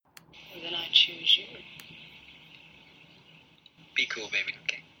choose you. Be cool, baby,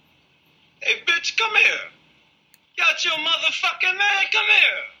 okay? Hey, bitch, come here. Got your motherfucking man, come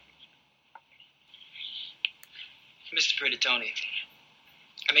here. Mr. Pretty Tony,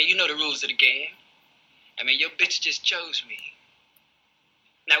 I mean, you know the rules of the game. I mean, your bitch just chose me.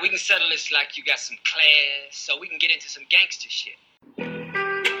 Now, we can settle this like you got some class, so we can get into some gangster shit.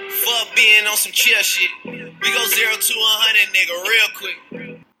 Fuck being on some chill shit. We go 0 to 100, nigga, real quick.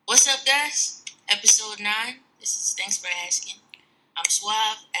 What's up, guys? Episode 9. This is Thanks for Asking. I'm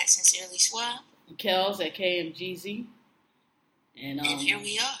Suave at Sincerely Suave. Kels at KMGZ. And here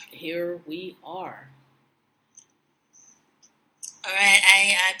we are. Here we are. All right,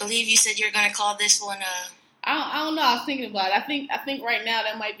 I believe you said you're gonna call this one. I don't know. I was thinking about it. I think right now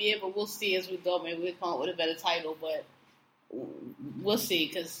that might be it, but we'll see as we go. Maybe we'll come up with a better title, but we'll see.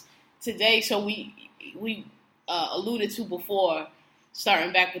 Because today, so we alluded to before,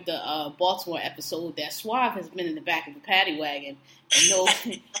 starting back with the Baltimore episode, that Suave has been in the back of the Paddy Wagon and knows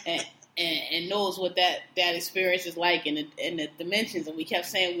and knows what that experience is like and the dimensions. And we kept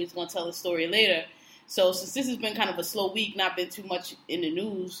saying we was going to tell the story later. So since this has been kind of a slow week, not been too much in the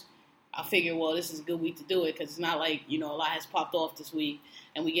news, I figured, well, this is a good week to do it because it's not like, a lot has popped off this week.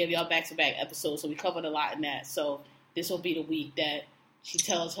 And we gave y'all back-to-back episodes, so we covered a lot in that. So this will be the week that she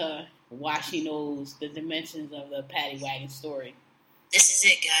tells her why she knows the dimensions of the Paddy Wagon story. This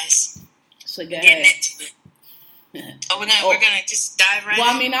is it, guys. So go We're ahead. getting into it. We're gonna just dive right in.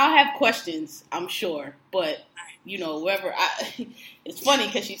 Well, I mean, I'll have questions, I'm sure. But, wherever it's funny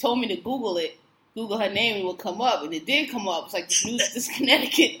because she told me to Google her name, and it would come up, and it did come up. It's like this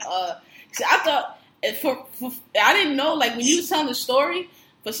Connecticut. I thought I didn't know, like when you was telling the story.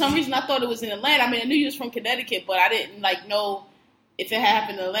 For some reason, I thought it was in Atlanta. I mean, I knew you was from Connecticut, but I didn't know if it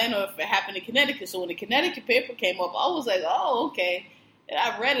happened in Atlanta or if it happened in Connecticut. So when the Connecticut paper came up, I was like, oh, okay. And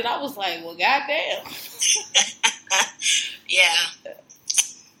I read it. I was like, well, goddamn. Yeah.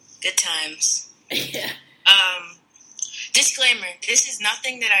 Good times. Yeah. Disclaimer: this is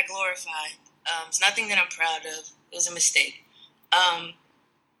nothing that I glorify. It's nothing that I'm proud of. It was a mistake. But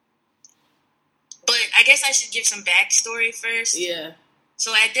I guess I should give some backstory first. Yeah.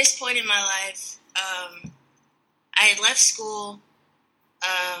 So at this point in my life, I had left school.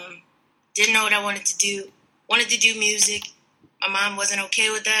 Didn't know what I wanted to do. Wanted to do music. My mom wasn't okay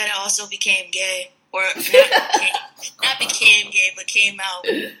with that. I also became gay. Or not became gay, but came out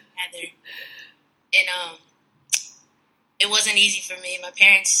rather. And it wasn't easy for me. My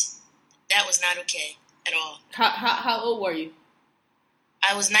parents... That was not okay at all. How old were you?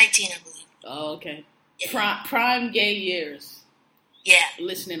 I was 19, I believe. Oh, okay. Yeah. Prime gay years. Yeah.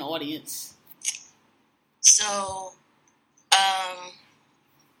 Listening audience. So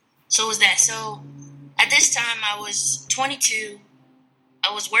was that. So, at this time, I was 22.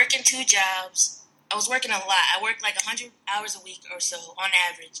 I was working 2 jobs. I was working a lot. I worked like 100 hours a week or so on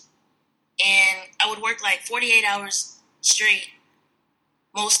average. And I would work like 48 hours straight.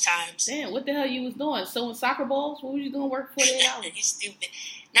 Most times. Damn, what the hell you was doing? Sewing soccer balls? What were you doing work 48 hours? You stupid.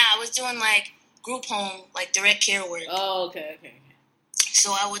 Nah, I was doing like group home, like direct care work. Oh, okay.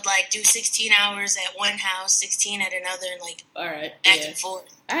 So I would like do 16 hours at one house, 16 at another, like all right, back and forth.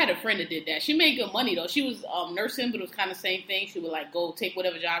 I had a friend that did that. She made good money though. She was nursing, but it was kind of the same thing. She would like go take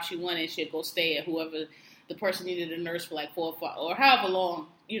whatever job she wanted. She'd go stay at whoever the person needed a nurse for like 4 or 5 or however long,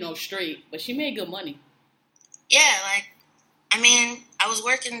 straight. But she made good money. Yeah, I was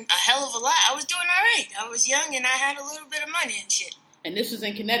working a hell of a lot. I was doing all right. I was young and I had a little bit of money and shit. And this was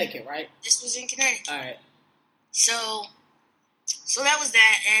in Connecticut, right? This was in Connecticut. All right. So that was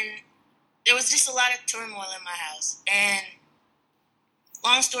that, and there was just a lot of turmoil in my house. And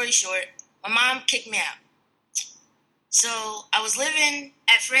long story short, my mom kicked me out. So I was living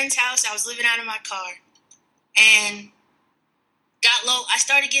at a friend's house. I was living out of my car, and got low. I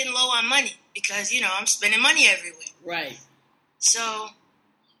started getting low on money because I'm spending money everywhere. Right. So,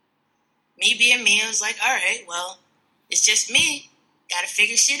 me being me, I was like, all right, well, it's just me. Gotta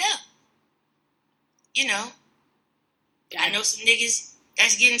figure shit out. I know some niggas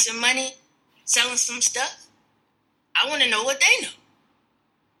that's getting some money, selling some stuff. I want to know what they know.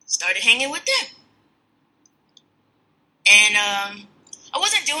 Started hanging with them. And I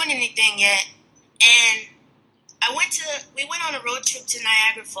wasn't doing anything yet. And we went on a road trip to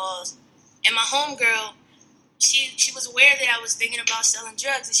Niagara Falls. And my homegirl, she was aware that I was thinking about selling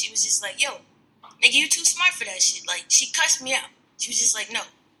drugs, and she was just like, yo, nigga, you too smart for that shit. Like, she cussed me out. She was just like, no,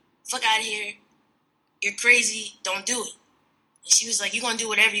 fuck out of here. You're crazy. Don't do it. And she was like, you're going to do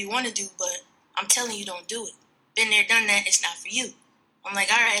whatever you want to do, but I'm telling you, don't do it. Been there, done that. It's not for you. I'm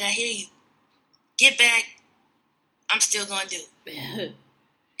like, all right, I hear you. Get back. I'm still going to do it.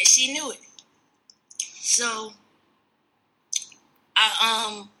 And she knew it. So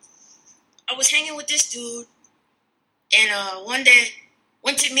I was hanging with this dude, and one day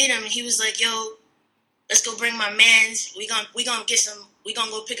went to meet him, and he was like, "Yo, let's go bring my mans. We gonna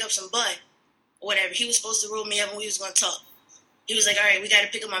go pick up some bud, or whatever." He was supposed to roll me up, and we was gonna talk. He was like, "All right, we got to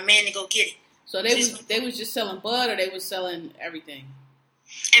pick up my man to go get it." So they was just selling bud, or they was selling everything?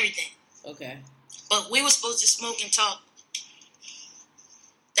 Everything. Okay. But we were supposed to smoke and talk.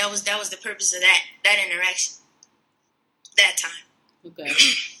 That was the purpose of that interaction. That time. Okay.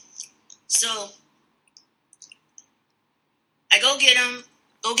 So I go get him,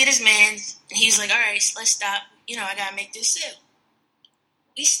 go get his man, and he's like, "All right, let's stop. I gotta make this sale."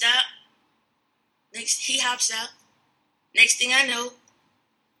 We stop. Next, he hops out. Next thing I know,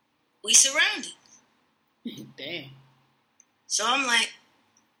 we surrounded. Damn. So I'm like,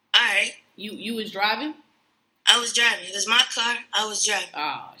 all right. You was driving? I was driving. It was my car. I was driving.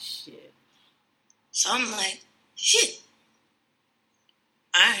 Oh, shit. So I'm like, shit.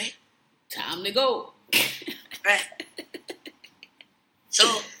 All right. Time to go. Right.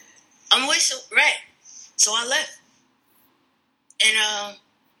 So I'm waiting. Right. So I left. And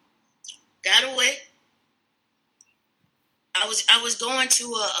got away. I was going to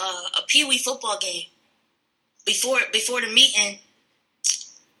a Pee Wee football game before the meeting.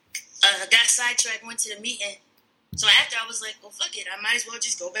 Got sidetracked, went to the meeting. So after I was like, well, fuck it, I might as well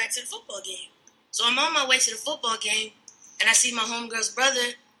just go back to the football game. So I'm on my way to the football game, and I see my homegirl's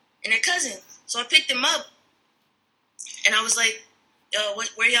brother and her cousin. So I picked them up, and I was like, yo,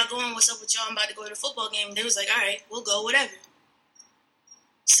 where y'all going? What's up with y'all? I'm about to go to the football game. And they was like, all right, we'll go, whatever.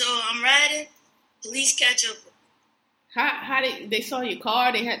 So I'm riding. Police catch up. How they saw your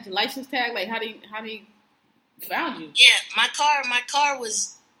car? They had the license tag. Like how they found you? Yeah, my car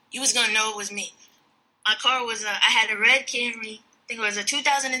was. You was gonna know it was me. My car was. I had a red Camry. I think it was a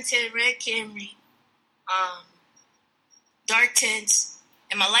 2010 red Camry. Dark tints,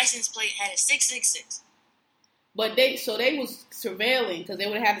 and my license plate had a 666. But they was surveilling because they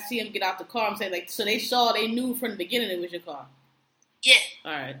would have had to see him get out the car. I'm saying so they knew from the beginning it was your car. Yeah.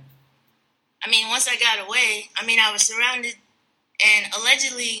 All right. I mean, once I got away, I was surrounded, and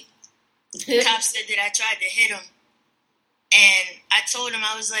allegedly, the cops said that I tried to hit him. And I told him,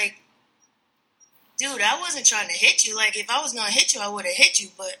 I was like, dude, I wasn't trying to hit you. Like, if I was going to hit you, I would have hit you.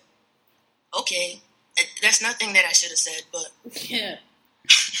 But, okay, that's nothing that I should have said, but yeah.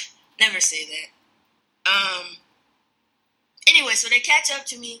 Never say that. Anyway, so they catch up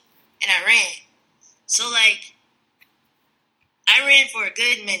to me, and I ran. So, I ran for a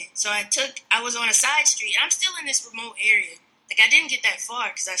good minute. So I was on a side street. I'm still in this remote area. I didn't get that far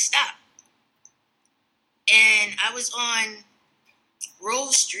because I stopped. And I was on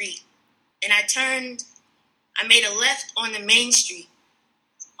Rose Street. And I made a left on the main street.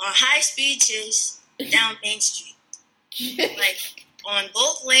 On high speed chase down Main Street. On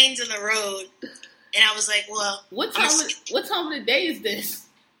both lanes of the road. And I was like, well. What time of the day is this?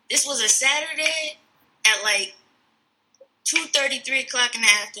 This was a Saturday at 2:30, 3 o'clock in the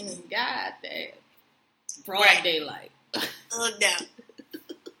afternoon. God damn. Broad daylight. Bugged out.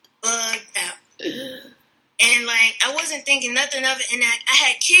 And, I wasn't thinking nothing of it. And I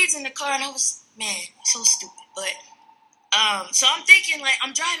had kids in the car, and I was, man, so stupid. But, so I'm thinking,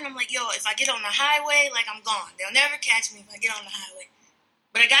 I'm driving. I'm like, yo, if I get on the highway, I'm gone. They'll never catch me if I get on the highway.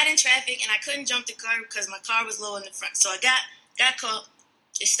 But I got in traffic, and I couldn't jump the car because my car was low in the front. So I got caught.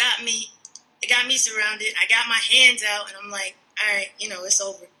 It stopped me. It got me surrounded. I got my hands out, and I'm like, all right, it's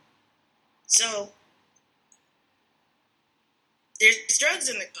over. So there's drugs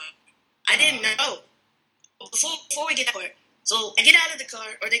in the car. I didn't know. Before we get that part. So I get out of the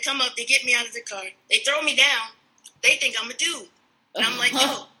car, or they come up, they get me out of the car. They throw me down. They think I'm a dude. And I'm like,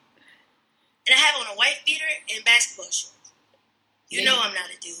 no. And I have on a white beater and basketball shorts. You know I'm not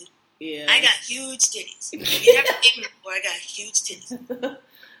a dude. Yeah. I got huge titties. You never seen me before. I got huge titties.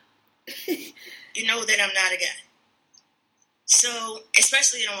 You know that I'm not a guy. So,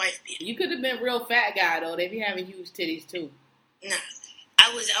 especially in a white beater. You could have been a real fat guy, though. They be having huge titties, too. Nah.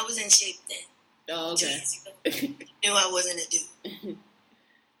 I was in shape then. Oh, okay. 2 years ago. Knew I wasn't a dude.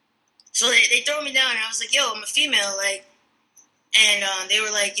 So they throw me down, and I was like, yo, I'm a female. And they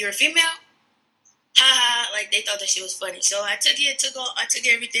were like, you're a female? Ha ha. They thought that shit was funny. So I took it, I took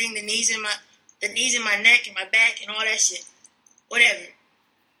everything, the knees in my neck and my back and all that shit. Whatever.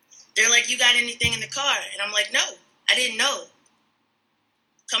 They're like, you got anything in the car? And I'm like, no, I didn't know.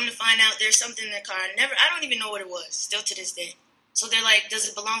 Come to find out there's something in the car. I don't even know what it was, still to this day. So they're like, does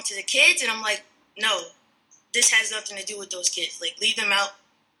it belong to the kids? And I'm like, no, this has nothing to do with those kids. Leave them out,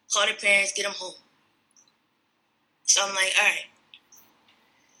 call their parents, get them home. So I'm like, all right.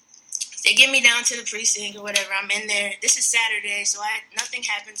 They get me down to the precinct or whatever. I'm in there. This is Saturday, so nothing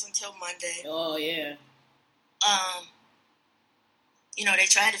happens until Monday. Oh, yeah. You know, they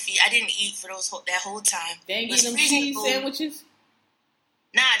tried to feed. I didn't eat for that whole time. They didn't give them cheese sandwiches?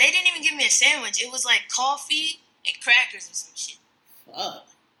 Nah, they didn't even give me a sandwich. It was like coffee and crackers or some shit.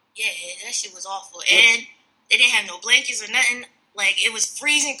 Yeah, that shit was awful. What? And they didn't have no blankets or nothing. Like, it was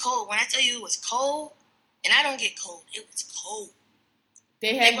freezing cold. When I tell you it was cold, and I don't get cold, it was cold.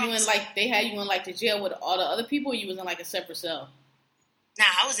 They had you in the jail with all the other people, or you was in like a separate cell? Nah,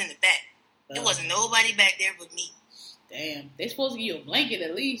 I was in the back. There wasn't nobody back there but me. Damn, they supposed to give you a blanket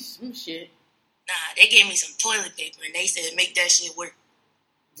at least, some shit. Nah, they gave me some toilet paper and they said make that shit work.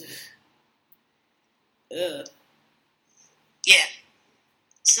 Ugh. Yeah.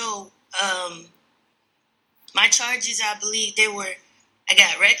 So, my charges, I believe I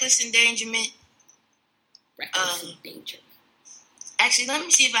got reckless endangerment. Reckless endangerment. Actually, let me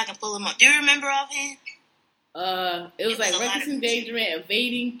see if I can pull them up. Do you remember offhand? It was like reckless endangerment,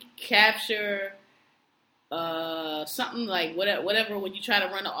 evading capture, something like whatever. When you try to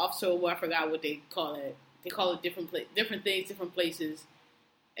run an officer over, I forgot what they call it. They call it different things, different places,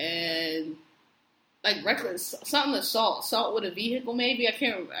 and like reckless something assault with a vehicle. Maybe I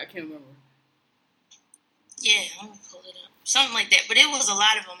can't remember. Yeah, I'm gonna pull it up. Something like that, but it was a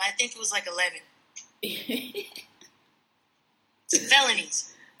lot of them. I think it was like 11.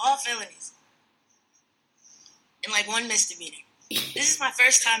 Felonies, all felonies, and like one misdemeanor. This is my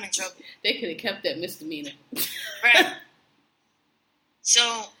first time in trouble. They could have kept that misdemeanor. Right.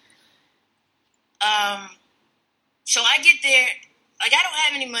 So I get there, like I don't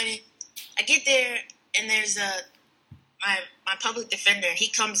have any money. I get there and there's my public defender. He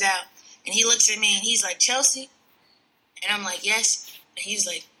comes out and he looks at me and he's like, Chelsea? And I'm like, yes. And he's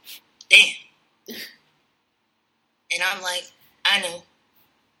like, damn. And I'm like, I know.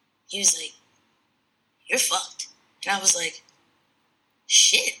 He was like, you're fucked. And I was like,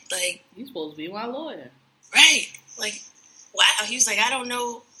 shit, like... You're supposed to be my lawyer. Right. Like, wow. He was like, I don't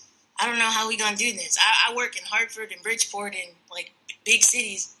know how we gonna do this. I work in Hartford and Bridgeport and, like, big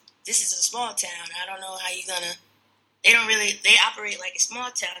cities. This is a small town. I don't know how you gonna... They operate like a small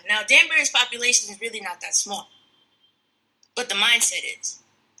town. Now, Danbury's population is really not that small. But the mindset is.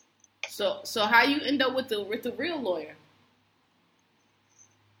 So how you end up with the real lawyer?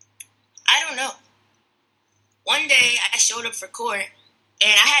 I don't know. One day I showed up for court,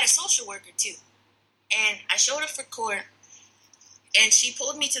 and I had a social worker too. And I showed up for court, and she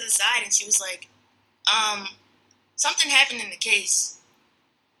pulled me to the side, and she was like, something happened in the case.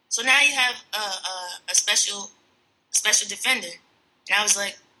 So now you have a special defender. And I was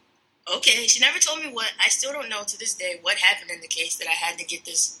like, okay. She never told me what. I still don't know to this day what happened in the case that I had to get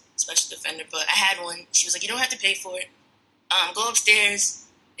this special defender, but I had one. She was like, you don't have to pay for it. Go upstairs.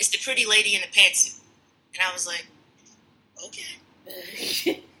 It's the pretty lady in the pantsuit. And I was like,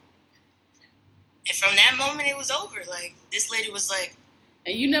 okay. And from that moment, it was over. Like, this lady was like...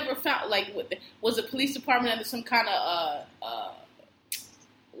 And you never found, like, was the police department under some kind of,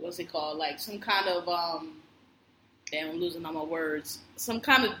 what's it called? Like, some kind of, damn, I'm losing all my words. Some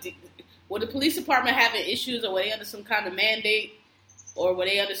kind of, were the police department having issues, or were they under some kind of mandate? Or were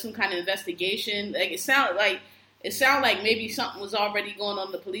they under some kind of investigation? Like, it sounded like maybe something was already going on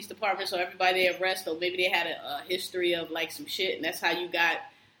in the police department, so everybody they arrest, or maybe they had a history of like some shit, and that's how you got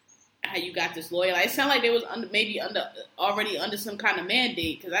this lawyer. Like, it sounded like they was already under some kind of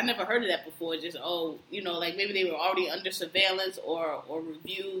mandate, because I never heard of that before. Just like maybe they were already under surveillance or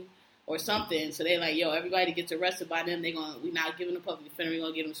review or something. So they like, yo, everybody gets arrested by them. We're not giving the public defender. We're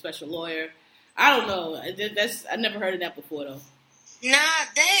gonna give them a special lawyer. I don't know. I never heard of that before though. Nah,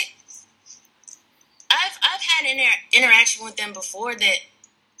 I've had interaction with them before that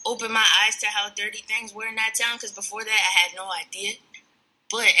opened my eyes to how dirty things were in that town, because before that I had no idea.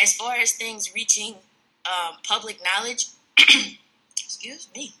 But as far as things reaching public knowledge, excuse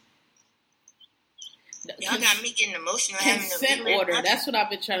me, y'all got me getting emotional. Consent order. That's what I've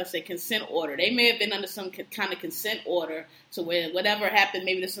been trying to say. Consent order. They may have been under some kind of consent order, so where whatever happened,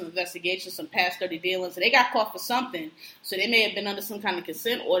 maybe there's some investigation, some past dirty dealings, so they got caught for something. So they may have been under some kind of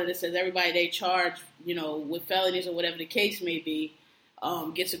consent order that says everybody they charge, with felonies or whatever the case may be,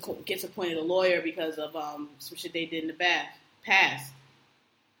 gets appointed a lawyer because of some shit they did in the past.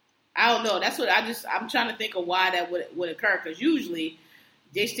 I don't know. That's what I'm trying to think of why that would occur, because usually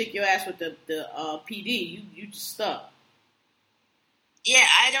they stick your ass with the PD. You just stuck. Yeah,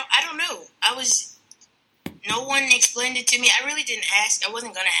 I don't know. No one explained it to me. I really didn't ask. I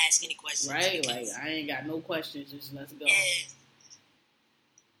wasn't gonna ask any questions. Right, like I ain't got no questions. Just let's go.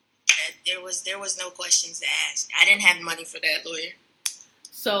 There was no questions to ask. I didn't have money for that lawyer.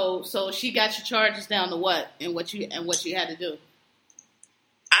 So she got your charges down to what, and what you had to do.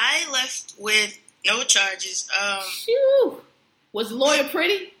 I left with no charges. Phew. Was the lawyer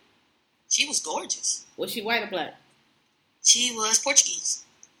pretty? She was gorgeous. Was she white or black? She was Portuguese.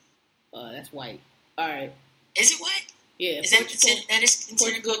 That's white. All right. Is it white? Yeah. Is that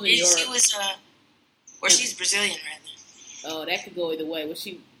considered good? She was, or she's Brazilian rather. Oh, that could go either way. Was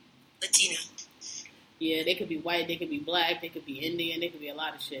she Latina? Yeah, they could be white, they could be black, they could be Indian, they could be a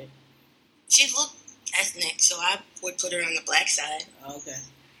lot of shit. She looked ethnic, so I would put her on the black side. Oh, okay.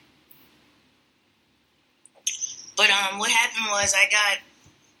 But what happened was I got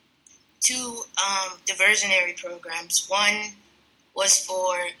two diversionary programs. One was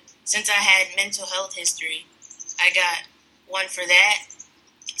for, since I had mental health history, I got one for that.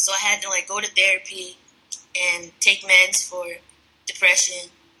 So I had to go to therapy and take meds for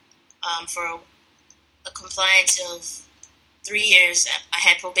depression for a compliance of 3 years. I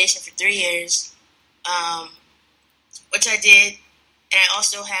had probation for 3 years, which I did. And I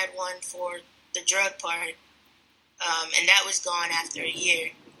also had one for the drug part. And that was gone after a year.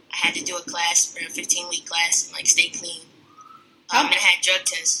 I had to do a class for a 15-week class and stay clean. And I had drug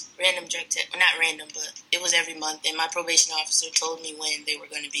tests, random drug tests. Well, not random, but it was every month. And my probation officer told me when they were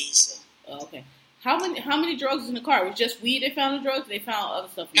going to be. So. Oh, okay. How many drugs was in the car? Was it just weed they found the drugs? Or they found other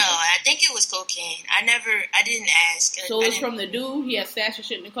stuff? No, I think it was cocaine. I didn't ask. So it's from the dude? He had stash of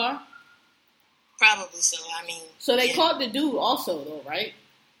shit in the car? Probably so. So they caught the dude also, though, right?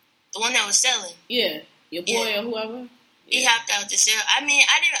 The one that was selling. Yeah. Your boy or whoever? Yeah. He hopped out to sell. I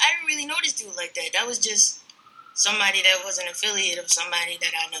didn't really know this dude like that. That was just somebody that was an affiliate of somebody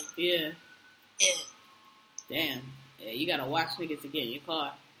that I know. Yeah. Yeah. Damn. Yeah, you gotta watch niggas to get in your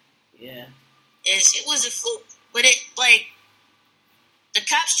car. Yeah. It was a fluke. But the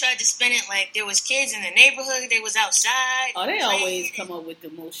cops tried to spin it like there was kids in the neighborhood. They was outside. Oh, they always come up with the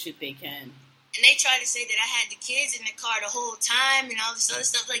most shit they can. And they tried to say that I had the kids in the car the whole time and all this other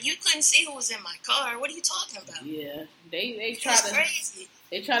stuff. You couldn't see who was in my car. What are you talking about? Yeah, they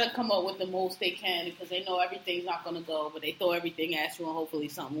try to come up with the most they can because they know everything's not gonna go, but they throw everything at you and hopefully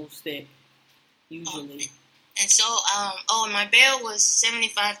something will stick. Usually. And so, and my bail was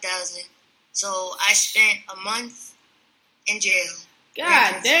 $75,000. So I spent a month in jail.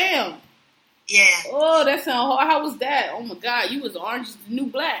 God damn. Yeah. Oh, that sounds hard. How was that? Oh my God, you was orange is the new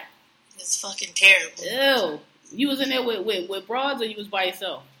black. It's fucking terrible. Ew. You was in there with broads or you was by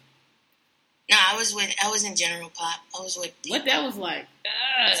yourself? No, I was in general pop. I was with people. What that was like?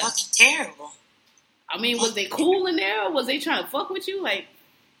 Fucking terrible. Was they cool in there or was they trying to fuck with you? I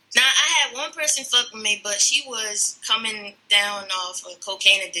had one person fuck with me, but she was coming down off a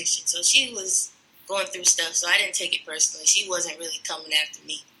cocaine addiction. So she was going through stuff, so I didn't take it personally. She wasn't really coming after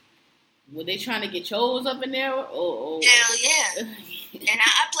me. Were they trying to get yours up in there? Hell yeah. And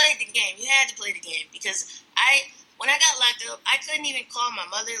I played the game. You had to play the game because when I got locked up, I couldn't even call my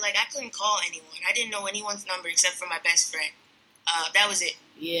mother. I couldn't call anyone. I didn't know anyone's number except for my best friend. That was it.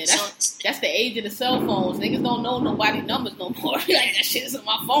 Yeah, that's the age of the cell phones. Niggas don't know nobody's numbers no more. That shit's on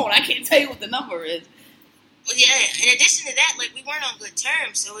my phone. I can't tell you what the number is. Well, yeah. In addition to that, we weren't on good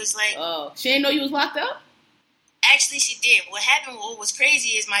terms. So it was oh, she didn't know you was locked up? Actually, she did. What happened? What was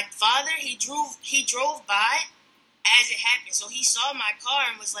crazy is my father. He drove by as it happened. So he saw my car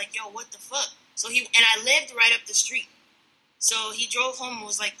and was like, "Yo, what the fuck?" So and I lived right up the street. So he drove home and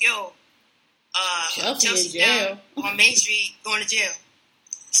was like, "Yo, Chelsea down on Main Street, going to jail."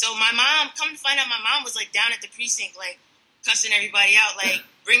 So my mom, come to find out, my mom was down at the precinct, cussing everybody out,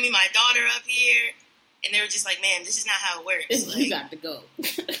 "Bring me my daughter up here." And they were just like, "Man, this is not how it works. You got to go.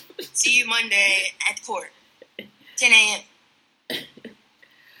 See you Monday at court, 10 a.m."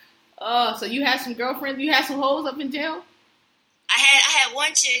 Oh, so you had some girlfriends? You had some hoes up in jail? I had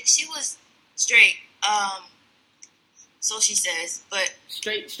one chick. She was straight. So she says, but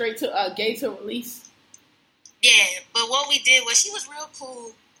straight to gay to release. Yeah, but what we did was she was real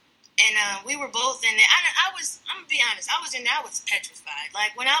cool, and we were both in there. I'm gonna be honest. I was in there. I was petrified.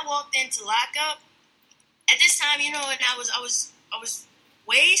 When I walked into lockup, at this time, and I was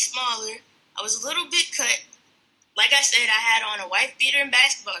way smaller. I was a little bit cut. Like I said, I had on a wife beater and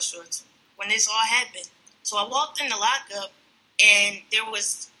basketball shorts when this all happened. So I walked in the lockup, and there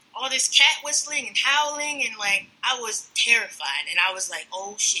was all this cat whistling and howling, and I was terrified, and I was like,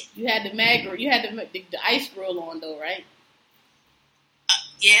 "Oh shit!" You had the mag grill, you had the ice grill on though, right?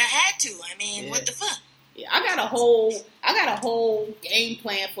 Yeah, I had to. What the fuck? Yeah, I got a whole game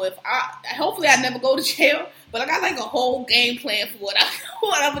plan for hopefully I never go to jail, but I got a whole game plan for what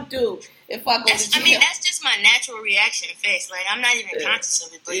I would do if I go to jail. That's just my natural reaction face. I'm not even conscious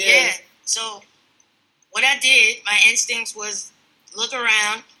of it, but yeah. So what I did, my instincts was look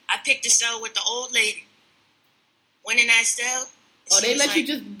around. I picked a cell with the old lady. Went in that cell. Oh, they let you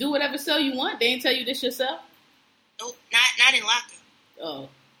just do whatever cell you want? They didn't tell you this yourself? Nope, not in lockup. Oh.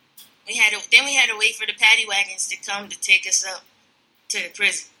 We had to wait for the Paddy Wagons to come to take us up to the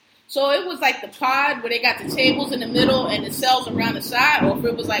prison. So it was like the pod where they got the tables in the middle and the cells around the side, or if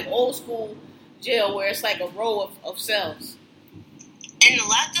it was like old school jail where it's like a row of cells? In the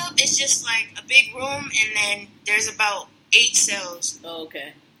lockup, it's just like a big room, and then there's about 8 cells. Oh,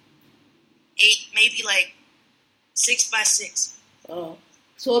 okay. 8, maybe like 6 by 6. Oh.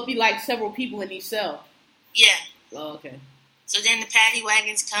 So it'd be like several people in each cell? Yeah. Oh, okay. So then the Paddy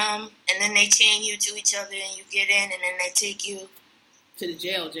Wagons come, and then they chain you to each other, and you get in, and then they take you to the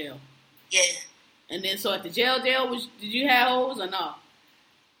jail. Yeah. And then so at the jail, did you have hoes or no?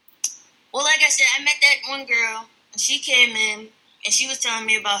 Well, like I said, I met that one girl, and she came in, and she was telling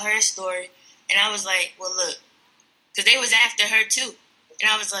me about her story, and I was like, well, look, because they was after her too, and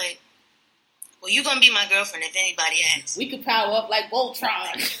I was like, well, you gonna be my girlfriend if anybody asks. We could power up like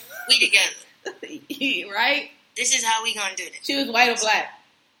Voltron. We together. Right? This is how we gonna do this. She was white or black?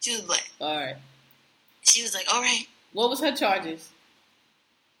 She was black. All right. She was like, all right. What was her charges?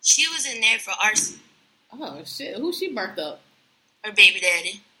 She was in there for arson. Oh, shit. Who she burnt up? Her baby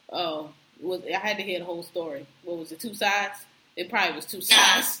daddy. Oh. I had to hear the whole story. What was it, 2 sides? It probably was 2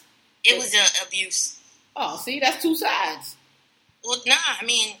 sides. It was abuse. Oh, see, that's 2 sides. Well, I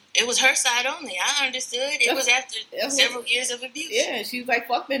mean, it was her side only. I understood. It was after several years of abuse. Yeah, she was like,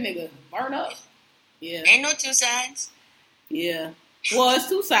 fuck that nigga. Burn up. Yeah. Ain't no 2 sides. Yeah. Well, it's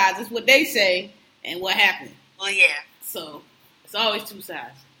 2 sides. It's what they say and what happened. Well, yeah. So, it's always 2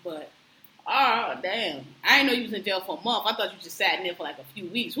 sides. But, oh, damn. I didn't know you was in jail for a month. I thought you just sat in there for like a few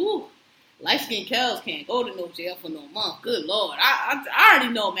weeks. Woo. Light-skinned Kells can't go to no jail for no month. Good Lord. I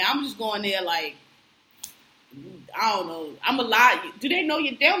already know, man. I'm just going there like, I don't know. I'm a lie. Do they know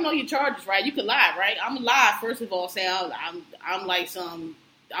you? They don't know your charges, right? You could lie, right? I'm a lie. First of all, say I'm like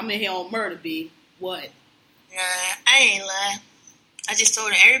I'm in here on murder, B. What? Nah, I ain't lie. I just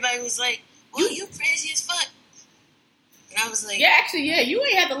told her. Everybody was like, "Oh, you crazy as fuck." And I was like, "Yeah, actually, yeah. You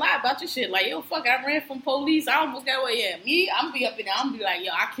ain't had to lie about your shit. Like, yo, fuck, I ran from police. I almost got away. Yeah, me, I'm be up in there. I'm be like,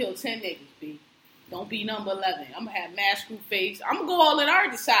 yo, I killed 10 niggas, B. Don't be number 11. I'm gonna have mask screw face. I'm gonna go all in. I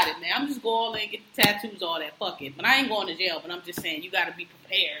already decided, man. I'm just go all in, get the tattoos, all that. Fuck it. But I ain't going to jail. But I'm just saying, you gotta be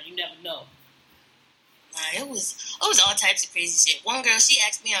prepared. You never know. Nah, it was all types of crazy shit. One girl, she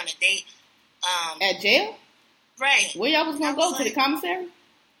asked me on a date. At jail? Right. Where y'all was gonna go, to the commissary?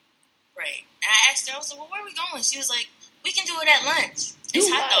 Right. And I asked her, I was like, well, where are we going? She was like, we can do it at lunch. It's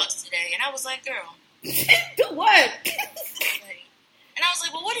hot dogs today. And I was like, girl. Do what? And I was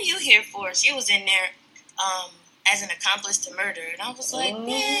like, well, what are you here for? She was in there as an accomplice to murder. And I was like,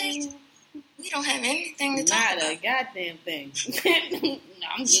 bitch, we don't have anything to talk about. Not a goddamn thing. No,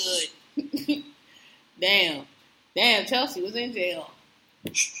 I'm good. Damn, Chelsea was in jail.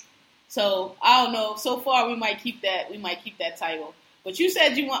 So, I don't know. So far, we might keep that title. But you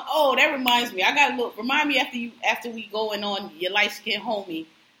said you want, oh, that reminds me. I got a little, remind me after we going on your light-skinned homie.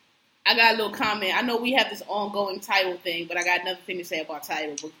 I got a little comment. I know we have this ongoing title thing, but I got another thing to say about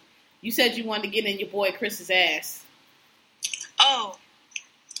title. But you said you wanted to get in your boy Chris's ass. Oh.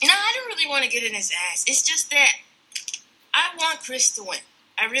 No, I don't really want to get in his ass. It's just that I want Chris to win.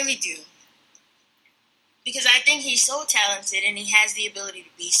 I really do. Because I think he's so talented and he has the ability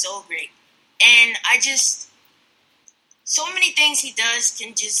to be so great. And so many things he does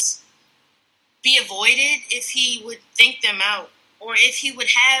can just be avoided if he would think them out. Or if he would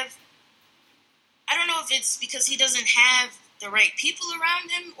have, I don't know if it's because he doesn't have the right people around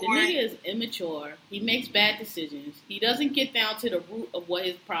him. The nigga is immature. He makes bad decisions. He doesn't get down to the root of what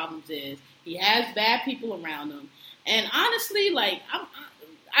his problems is. He has bad people around him. And honestly, like,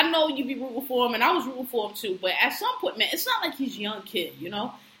 I know you be rooting for him, and I was rooting for him too. But at some point, man, it's not like he's a young kid, you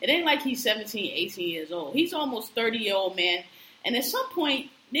know? It ain't like he's 17, 18 years old. He's almost 30-year-old man. And at some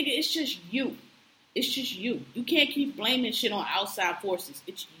point, nigga, it's just you. It's just you. You can't keep blaming shit on outside forces.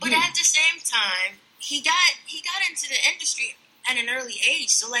 It's you. But at the same time, he got into the industry at an early age.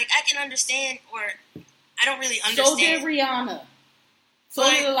 So, like, I can understand, or I don't really understand. So did Rihanna. So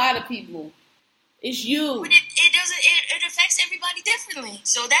did a lot of people. It's you. But it doesn't. It affects everybody differently.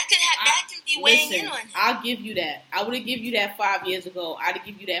 So that can be weighing in on him. I'll give you that. I would have given you that 5 years ago. I'd have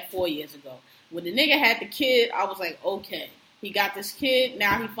given you that 4 years ago. When the nigga had the kid, I was like, okay. He got this kid,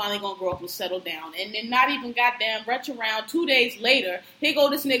 now he finally gonna grow up and settle down. And then not even goddamn retch around 2 days later, here go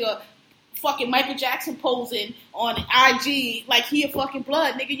this nigga fucking Michael Jackson posing on IG like he a fucking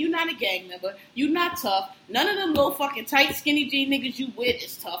blood, nigga. You not a gang member. You not tough. None of them little fucking tight skinny jean niggas you with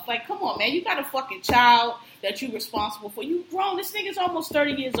is tough. Like, come on, man. You got a fucking child that you responsible for. You grown. This nigga's almost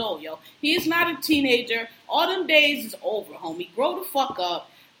 30 years old, yo. He is not a teenager. All them days is over, homie. Grow the fuck up.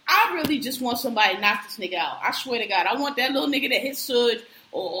 I really just want somebody to knock this nigga out. I swear to God. I want that little nigga that hit Suge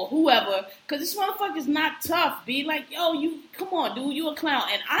or whoever, because this motherfucker's not tough. Be like, yo, you, come on, dude, you a clown.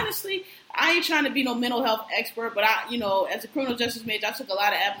 And honestly, I ain't trying to be no mental health expert, but I, as a criminal justice major, I took a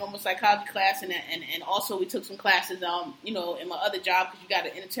lot of abnormal psychology class, and also we took some classes, in my other job, because you got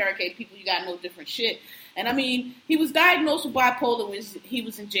to interrogate people, you got to know different shit. And I mean, he was diagnosed with bipolar when he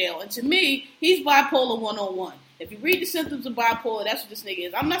was in jail, and to me, he's bipolar 101. If you read the symptoms of bipolar, that's what this nigga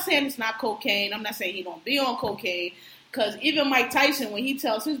is. I'm not saying it's not cocaine. I'm not saying he don't be on cocaine. Because even Mike Tyson, when he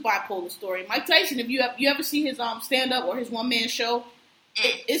tells his bipolar story, Mike Tyson, if you ever see his stand-up or his one-man show,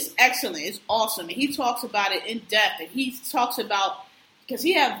 it's excellent. It's awesome. And he talks about it in depth. And he talks about, because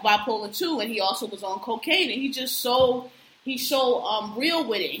he had bipolar too, and he also was on cocaine. And he's so real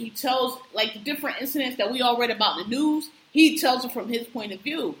with it. He tells, like, the different incidents that we all read about in the news, he tells it from his point of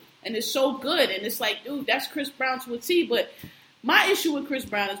view. And it's so good. And it's like, dude, that's Chris Brown to a T. But my issue with Chris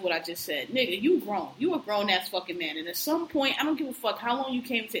Brown is what I just said. Nigga, you grown. You a grown-ass fucking man. And at some point, I don't give a fuck how long you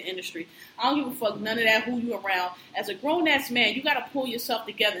came to the industry. I don't give a fuck none of that, who you around. As a grown-ass man, you got to pull yourself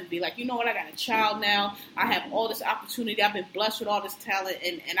together and be like, you know what, I got a child now. I have all this opportunity. I've been blessed with all this talent.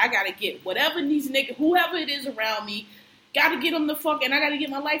 And I got to get whatever these niggas, whoever it is around me, got to get them the fuck, and I got to get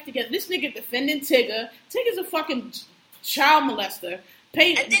my life together. This nigga defending Tigger. Tigger's a fucking child molester.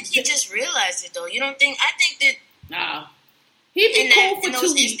 I think he just realized it, though. You don't think? I think that... Nah. He'd be cool for 2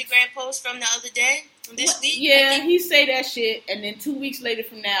 those weeks. Instagram posts from the other day, from this week. Yeah, he say that shit, and then 2 weeks later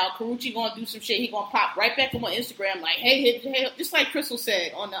from now, Karuchi gonna do some shit. He gonna pop right back on my Instagram like, hey, just like Crystal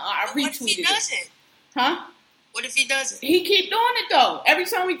said on the. I retweeted it. What if he doesn't? Huh? What if he doesn't? He keep doing it though. Every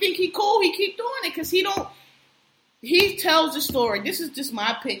time we think he cool, he keep doing it because he don't. He tells the story. This is just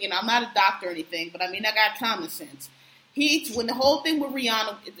my opinion. I'm not a doctor or anything, but I mean I got common sense. When the whole thing with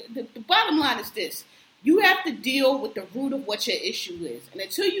Rihanna, the bottom line is this. You have to deal with the root of what your issue is. And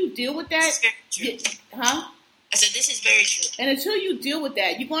until you deal with that... I said, this is very true. And until you deal with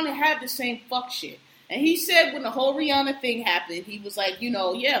that, you're going to have the same fuck shit. And he said when the whole Rihanna thing happened, he was like, I don't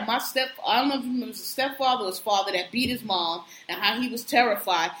know if it was his stepfather or his father that beat his mom and how he was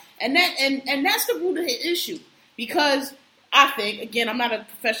terrified. And that's the root of his issue. Because... I think, again, I'm not a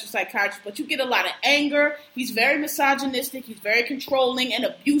professional psychiatrist, but you get a lot of anger. He's very misogynistic. He's very controlling and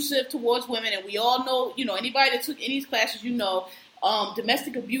abusive towards women. And we all know, anybody that took any of these classes,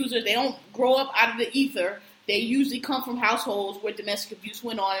 domestic abusers, they don't grow up out of the ether. They usually come from households where domestic abuse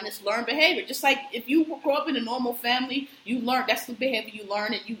went on, and it's learned behavior. Just like if you grow up in a normal family, you learn, that's the behavior you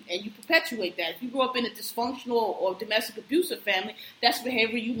learn, and you perpetuate that. If you grow up in a dysfunctional or domestic abusive family, that's the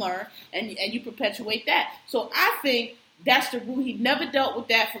behavior you learn, and you perpetuate that. So I think that's the root. He never dealt with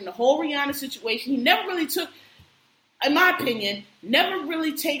that from the whole Rihanna situation. He never really took, in my opinion, never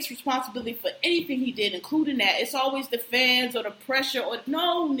really takes responsibility for anything he did, including that. It's always the fans or the pressure or,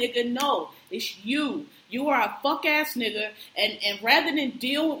 no, nigga, no. It's you. You are a fuck-ass nigga, and rather than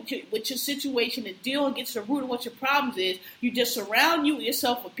deal with your situation and deal and get to the root of what your problems is, you just surround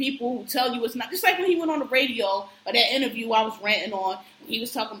yourself with people who tell you it's not. Just like when he went on the radio, or that interview I was ranting on, he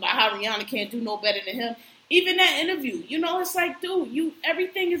was talking about how Rihanna can't do no better than him. Even that interview, it's like, dude,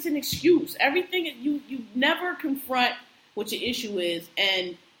 everything is an excuse. Everything, you never confront what your issue is,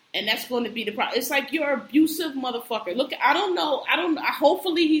 and that's going to be the problem. It's like you're an abusive motherfucker. Look, I don't know.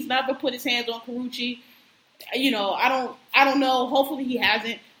 Hopefully he's never put his hands on Karuchi. I don't know. Hopefully he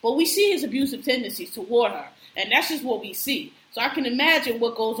hasn't. But we see his abusive tendencies toward her, and that's just what we see. So I can imagine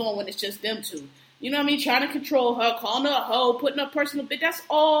what goes on when it's just them two. You know what I mean? Trying to control her, calling her a hoe, putting her personal bit. That's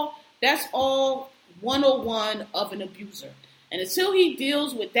all 101 of an abuser. And until he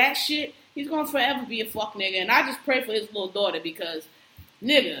deals with that shit, he's going to forever be a fuck nigga. And I just pray for his little daughter because,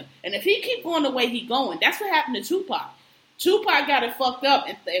 nigga, and if he keep going the way he going, that's what happened to Tupac. Tupac got it fucked up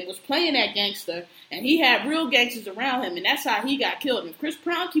and was playing that gangster, and he had real gangsters around him, and that's how he got killed. And Chris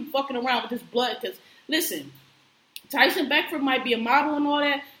Brown keep fucking around with his blood because, listen, Tyson Beckford might be a model and all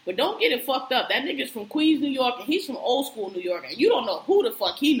that, but don't get it fucked up. That nigga's from Queens, New York, and he's from old school New York, and you don't know who the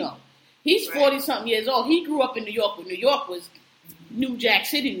fuck he know. He's 40-something years old. He grew up in New York when New York was New Jack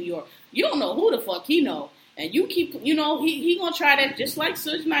City, New York. You don't know who the fuck he know. And you keep, he gonna try that just like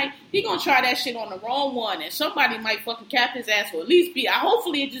Suge Knight. He gonna try that shit on the wrong one. And somebody might fucking cap his ass or at least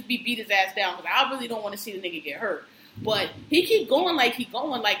hopefully it just be beat his ass down because I really don't want to see the nigga get hurt. But he keep going like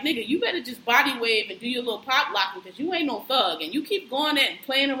nigga, you better just body wave and do your little pop locking because you ain't no thug. And you keep going there and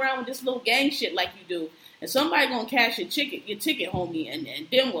playing around with this little gang shit like you do. And somebody gonna cash your ticket, homie, and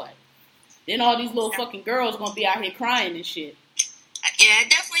then what? Then all these little fucking girls gonna be out here crying and shit. Yeah, I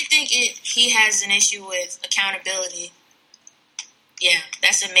definitely think he has an issue with accountability. Yeah,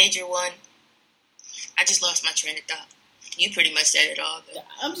 that's a major one. I just lost my train of thought. You pretty much said it all, though.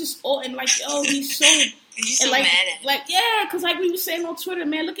 I'm just, and like, yo, he's so... He's so like, mad at him. Like, yeah, because like we were saying on Twitter,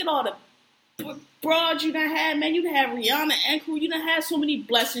 man, look at all the broads you done had, man. You done had Rihanna and crew. You done had so many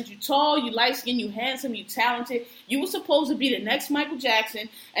blessings. You tall, you light-skinned, you handsome, you talented. You were supposed to be the next Michael Jackson,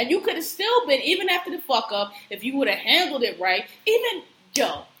 and you could have still been, even after the fuck-up, if you would have handled it right.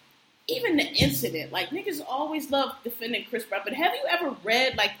 Even the incident, like, niggas always love defending Chris Brown, but have you ever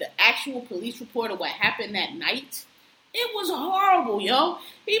read, like, the actual police report of what happened that night? It was horrible, yo.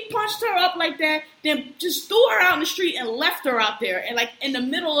 He punched her up like that, then just threw her out in the street and left her out there, and like in the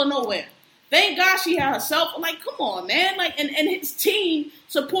middle of nowhere. Thank God she had herself. Like, come on, man. Like, and his team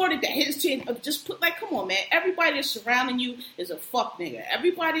supported that. His team just put, like, come on, man. Everybody that's surrounding you is a fuck nigga.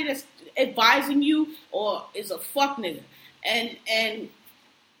 Everybody that's advising you or is a fuck nigga. And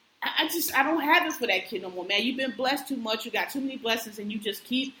I don't have it for that kid no more, man. You've been blessed too much. You got too many blessings, and you just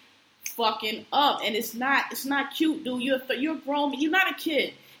keep fucking up. And it's not cute, dude. You're grown. You're not a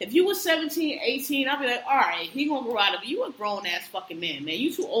kid. If you were 17, 18, I'd be like, all right, he gonna grow out of it. You a grown ass fucking man.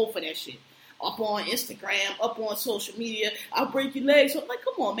 You too old for that shit. Up on Instagram, up on social media, I'll break your legs. So, like,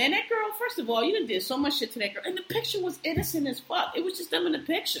 come on, man. That girl, first of all, you done did so much shit to that girl. And the picture was innocent as fuck. It was just them in the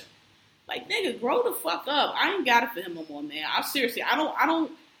picture. Like, nigga, grow the fuck up. I ain't got it for him no more, man. Seriously, I don't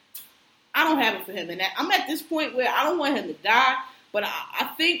have it for him. And I'm at this point where I don't want him to die. But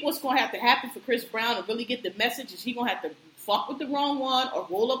I think what's going to have to happen for Chris Brown to really get the message is he going to have to fuck with the wrong one or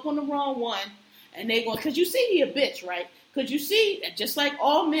roll up on the wrong one. And they going, because you see he a bitch, right? Because you see that just like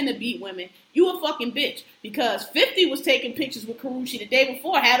all men that beat women, you a fucking bitch. Because 50 was taking pictures with Karrueche the day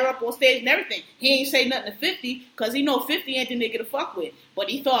before, had her up on stage and everything. He ain't say nothing to 50 because he know 50 ain't the nigga to fuck with. But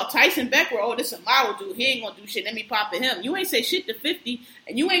he thought Tyson Beckler, oh, this a model dude. He ain't going to do shit. Let me pop at him. You ain't say shit to 50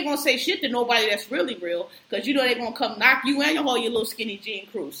 and you ain't going to say shit to nobody that's really real because you know they going to come knock you and your little skinny jean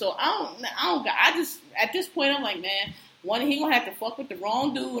crew. So I just, at this point, I'm like, man, one, he going to have to fuck with the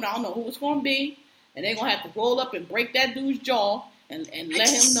wrong dude. I don't know who it's going to be. And they're going to have to roll up and break that dude's jaw and let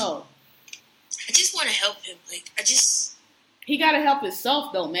him know. I just want to help him. He got to help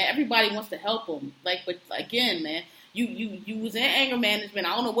himself, though, man. Everybody wants to help him. Like, but again, man, you was in anger management.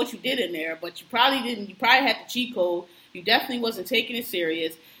 I don't know what you did in there, but you probably didn't. You probably had the cheat code. You definitely wasn't taking it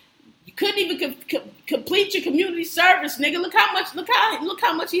serious. You couldn't even complete your community service, nigga. Look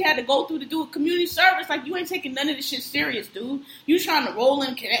how much he had to go through to do a community service. Like, you ain't taking none of this shit serious, dude. You trying to roll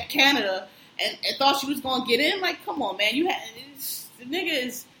in Canada and thought she was gonna get in. Like, come on, man. The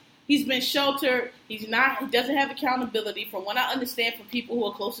nigga he's been sheltered. He doesn't have accountability. From what I understand from people who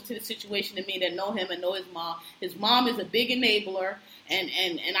are closer to the situation than me that know him and know his mom is a big enabler. And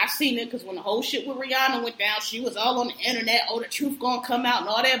I seen it because when the whole shit with Rihanna went down, she was all on the internet. Oh, the truth gonna come out and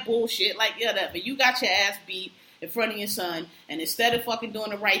all that bullshit. Like, yeah, but you got your ass beat in front of your son, and instead of fucking doing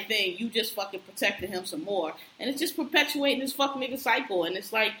the right thing, you just fucking protected him some more. And it's just perpetuating this fucking nigga cycle. And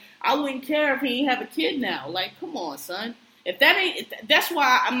it's like, I wouldn't care if he ain't have a kid now. Like, come on, son. That's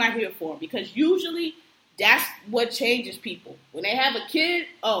why I'm not here for him. Because usually, that's what changes people. When they have a kid,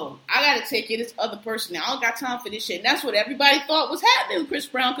 oh, I gotta take care of this other person now. I don't got time for this shit. And that's what everybody thought was happening with Chris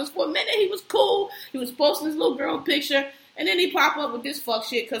Brown. Because for a minute, he was cool. He was posting his little girl picture. And then he pop up with this fuck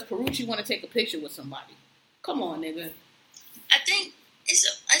shit because Karrueche want to take a picture with somebody. Come on, nigga. I think it's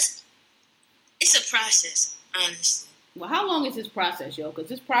a process, honestly. Well, how long is this process, yo? Because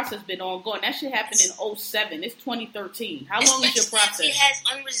this process been ongoing. That shit happened in 2007. It's 2013. How long is your process? If he has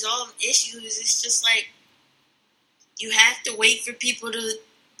unresolved issues, it's just like you have to wait for people to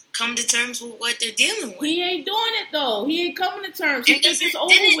come to terms with what they're dealing with. He ain't doing it, though. He ain't coming to terms. He thinks it's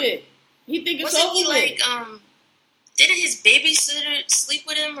over with. He think it's over with. Didn't his babysitter sleep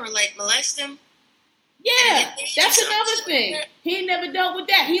with him or, like, molest him? Yeah, that's another thing. He ain't never dealt with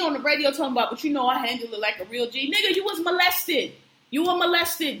that. He on the radio talking about, but you know I handle it like a real G. Nigga, you was molested. You were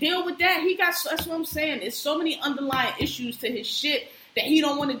molested. Deal with that. That's what I'm saying. There's so many underlying issues to his shit that he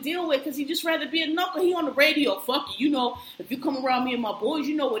don't want to deal with because he just rather be a knuckle. He on the radio. Fuck you. You know, if you come around me and my boys,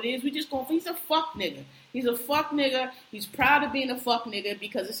 you know what it is. We just going, he's a fuck nigga. He's a fuck nigga. He's proud of being a fuck nigga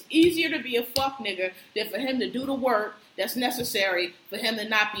because it's easier to be a fuck nigga than for him to do the work that's necessary for him to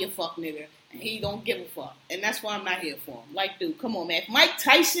not be a fuck nigga. And he don't give a fuck. And that's why I'm not here for him. Like, dude, come on, man. If Mike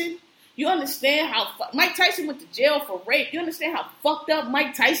Tyson, you understand how... Mike Tyson went to jail for rape. You understand how fucked up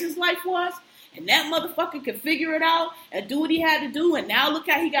Mike Tyson's life was? and that motherfucker could figure it out and do what he had to do, and now look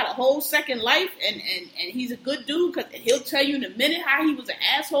how he got a whole second life, and he's a good dude, because he'll tell you in a minute how he was an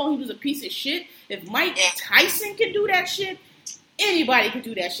asshole, he was a piece of shit. If Mike Tyson can do that shit, anybody can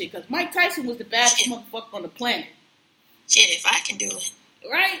do that shit, because Mike Tyson was the baddest motherfucker on the planet. Shit, if I can do it.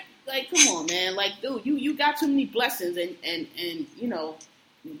 Right? Like, come on, man. Like, dude, you got too many blessings, and you know,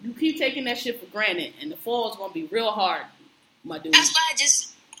 you keep taking that shit for granted, and the fall is gonna be real hard, my dude. That's why I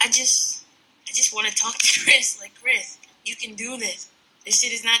just want to talk to Chris. Like, Chris, you can do this. This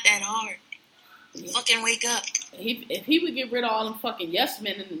shit is not that hard. Fucking wake up. If he would get rid of all them fucking yes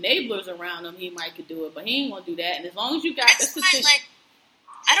men and enablers around him, he might could do it. But he ain't gonna do that. And as long as you got that's the thing. Like,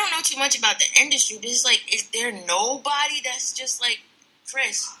 I don't know too much about the industry, but it's like, is there nobody that's just like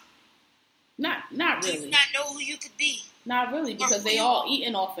Chris? Not really. Do you not know who you could be? Not really, because they all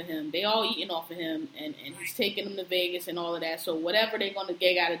eating off of him. And he's taking them to Vegas and all of that. So whatever they got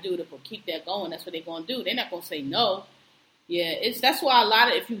to do to keep that going, that's what they're gonna do. They're not gonna say no. Yeah, that's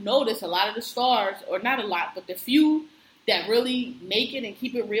why if you notice, a lot of the stars, or not a lot, but the few that really make it and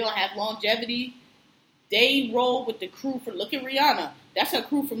keep it real and have longevity, they roll with the crew look at Rihanna. That's her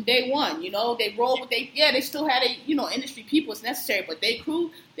crew from day one, you know. They roll with they still had industry people, it's necessary, but they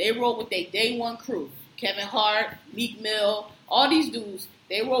roll with their day one crew. Kevin Hart, Meek Mill, all these dudes,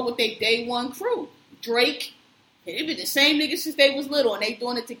 they roll with their day one crew. Drake, they've been the same niggas since they was little, and they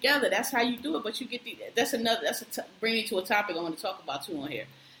doing it together. That's how you do it. But you get bring me to a topic I want to talk about too on here.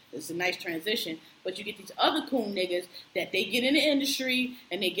 It's a nice transition. But you get these other coon niggas that they get in the industry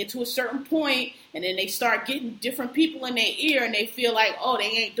and they get to a certain point, and then they start getting different people in their ear, and they feel like, oh, they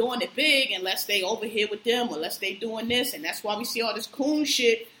ain't doing it big unless they over here with them, unless they doing this, and that's why we see all this coon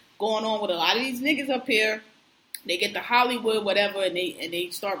shit going on with a lot of these niggas up here. They get to Hollywood, whatever, and they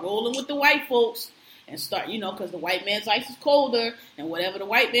start rolling with the white folks and start, because the white man's ice is colder, and whatever the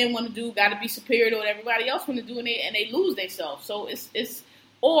white man want to do got to be superior to what everybody else want to do, and they lose themselves. So it's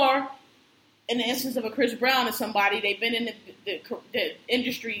or in the instance of a Chris Brown or somebody, they've been in the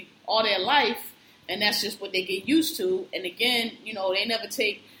industry all their life, and that's just what they get used to. And again, they never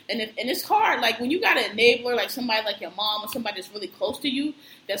take. And it's hard, like, when you got an enabler, like somebody like your mom or somebody that's really close to you,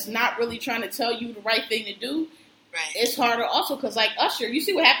 that's not really trying to tell you the right thing to do, right. It's harder also, because, like, Usher, you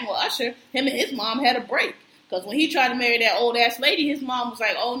see what happened with Usher, him and his mom had a break, because when he tried to marry that old-ass lady, his mom was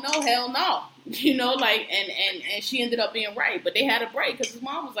like, oh, no, hell no, and she ended up being right, but they had a break, because his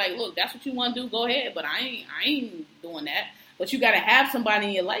mom was like, look, that's what you want to do, go ahead, but I ain't doing that, but you got to have somebody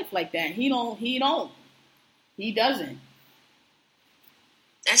in your life like that, and he doesn't.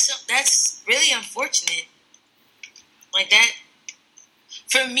 That's really unfortunate. Like that,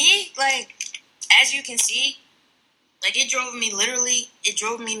 for me, like, as you can see, like, it drove me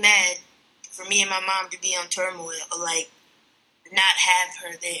mad for me and my mom to be on turmoil, or, like, not have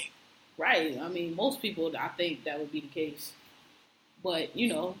her there. Right. I mean, most people, I think that would be the case. But,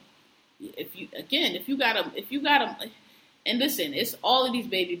 if you got them, and listen, it's all of these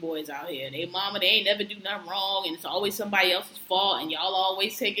baby boys out here. They mama, they ain't never do nothing wrong, and it's always somebody else's fault, and y'all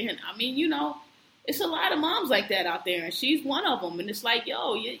always taking him. I mean, it's a lot of moms like that out there, and she's one of them. And it's like,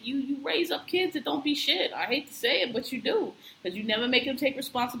 yo, you raise up kids that don't be shit. I hate to say it, but you do. Because you never make them take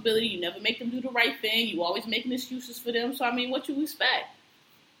responsibility. You never make them do the right thing. You always making excuses for them. So, I mean, what you expect?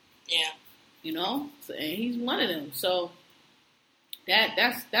 Yeah. So, and he's one of them. So,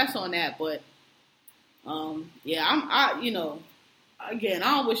 that's on that, but... again,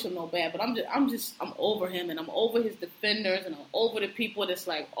 I don't wish him no bad, but I'm over him, and I'm over his defenders, and I'm over the people that's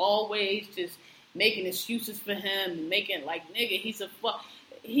like always just making excuses for him and making like, nigga,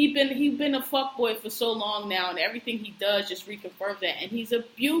 he been a fuckboy for so long now, and everything he does just reconfirms that, and he's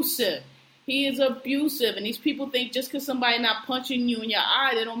abusive. He is abusive, and these people think just because somebody not punching you in your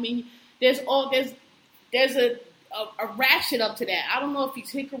eye, that don't mean there's a ratchet up to that. I don't know if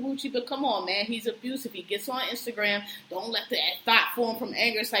he's Hikaruchi, but come on, man. He's abusive. He gets on Instagram. Don't let that thought form from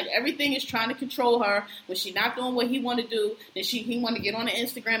anger. It's like everything is trying to control her. When she's not doing what he want to do, then he want to get on the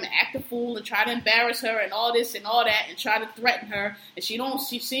Instagram and act a fool and try to embarrass her and all this and all that and try to threaten her. And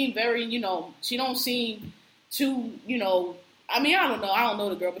she seemed very, she don't seem too, I mean, I don't know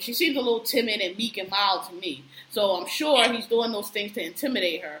the girl, but she seems a little timid and meek and mild to me. So I'm sure he's doing those things to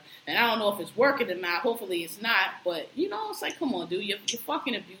intimidate her. And I don't know if it's working or not. Hopefully it's not. But, it's like, come on, dude. You're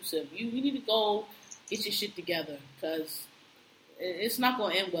fucking abusive. You need to go get your shit together. Because it's not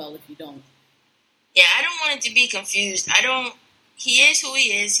going to end well if you don't. Yeah, I don't want it to be confused. He is who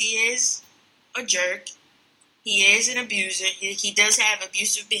he is. He is a jerk. He is an abuser. He does have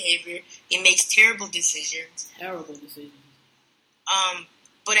abusive behavior. He makes terrible decisions. Terrible decisions.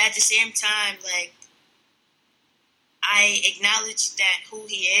 But at the same time, like, I acknowledge that who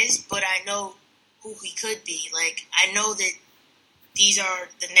he is, but I know who he could be. Like, I know that these are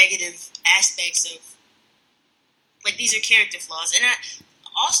the negative aspects of, like, these are character flaws. And I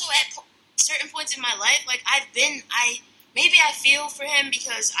also, at certain points in my life, like, maybe I feel for him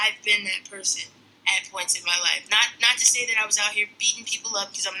because I've been that person at points in my life. Not to say that I was out here beating people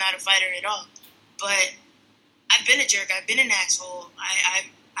up, because I'm not a fighter at all. But I've been a jerk. I've been an asshole.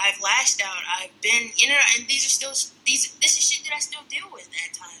 I've lashed out. I've been, and this is shit that I still deal with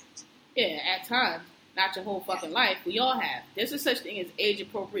at times. Yeah, at times. Not your whole fucking life. We all have. There's a such thing as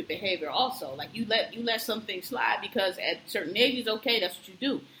age-appropriate behavior also. Like, you let some things slide because at certain ages, okay, that's what you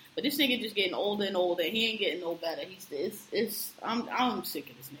do. But this nigga just getting older and older. He ain't getting no better. I'm sick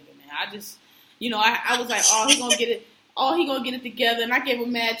of this nigga, man. I just, I was like, oh, he gonna get it. Oh, he gonna get it together, and I gave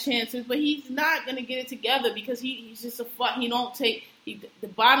him mad chances, but he's not gonna get it together because he's just a fuck. He don't take. The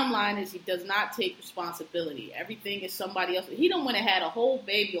bottom line is he does not take responsibility. Everything is somebody else. He don't want to have a whole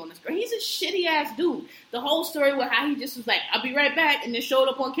baby on the screen. He's a shitty ass dude. The whole story with how he just was like, "I'll be right back," and then showed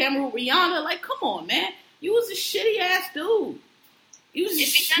up on camera with Rihanna. Like, come on, man, you was a shitty ass dude.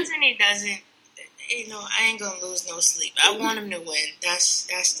 If he doesn't, he doesn't. I ain't gonna lose no sleep. I want him to win. That's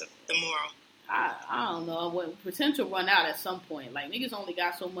the moral. I don't know. When potential run out at some point. Like, niggas only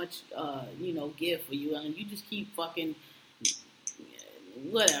got so much, give for you, and you just keep fucking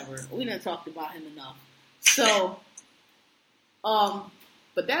whatever. We done talked about him enough. So,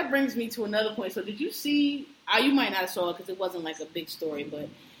 but that brings me to another point. So, did you see? You might not have saw it because it wasn't like a big story, but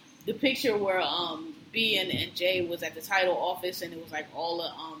the picture where B and Jay was at the Tidal office, and it was like all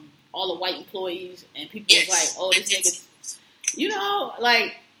the white employees, and people was like, "Oh, this nigga,"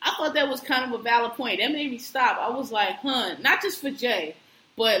 like. I thought that was kind of a valid point. That made me stop. I was like, not just for Jay,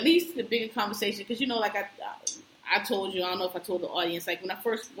 but at least the bigger conversation. Because, like I told you, I don't know if I told the audience, like when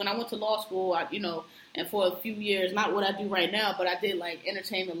I went to law school, and for a few years, not what I do right now, but I did like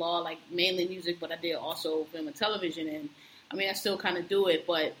entertainment law, like mainly music, but I did also film and television. And I still kind of do it.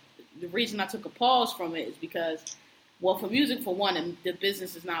 But the reason I took a pause from it is because, well, for music, for one, the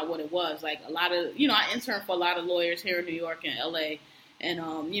business is not what it was. Like a lot of, I interned for a lot of lawyers here in New York and LA. And,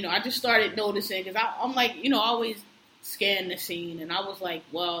 I just started noticing, because I'm like, I always scan the scene. And I was like,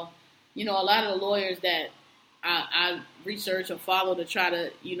 well, a lot of the lawyers that I research or follow to try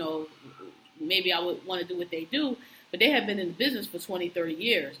to, maybe I would want to do what they do. But they have been in the business for 20, 30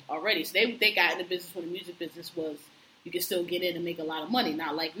 years already. So they got in the business when the music business was, you could still get in and make a lot of money,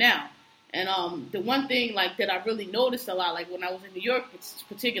 not like now. And the one thing like that I really noticed a lot, like when I was in New York,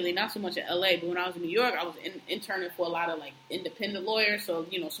 particularly not so much in LA, but when I was in New York, I was interning for a lot of like independent lawyers, so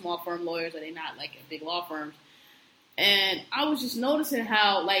small firm lawyers, or they not like big law firms. And I was just noticing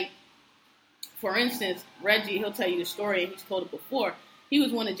how, like, for instance, Reggie, he'll tell you the story, and he's told it before. He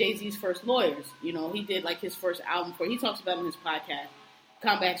was one of Jay-Z's first lawyers. He did like his first album he talks about it in his podcast,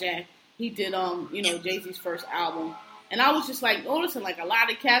 Combat Jack. He did Jay-Z's first album. And I was just like noticing, like a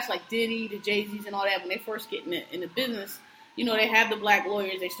lot of cats like Diddy, the Jay-Z's and all that, when they first get in the business, they have the black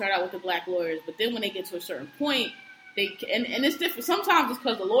lawyers. They start out with the black lawyers, but then when they get to a certain point, and it's different. Sometimes it's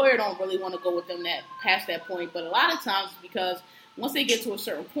because the lawyer don't really want to go with them past that point, but a lot of times it's because once they get to a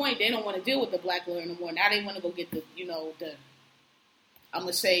certain point, they don't want to deal with the black lawyer no more. Now they want to go get the I'm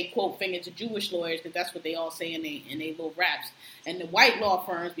going to say, quote, finger to Jewish lawyers, because that's what they all say in they little raps. And the white law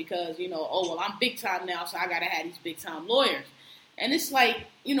firms, because, I'm big time now, so I got to have these big time lawyers. And it's like,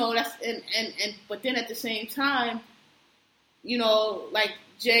 that's, but then at the same time, like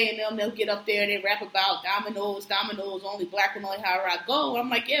Jay and them, they'll get up there, they rap about dominoes, only black and only however I go. I'm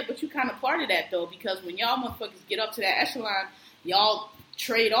like, yeah, but you kind of part of that, though, because when y'all motherfuckers get up to that echelon, y'all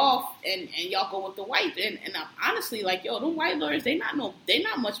trade off and y'all go with the white, and I'm honestly like, the white lawyers, they not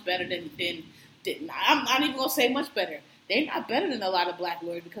much better than I'm not even gonna say much better. They're not better than a lot of black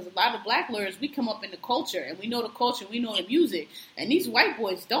lawyers, because a lot of black lawyers, we come up in the culture and we know the culture, we know the music, and these white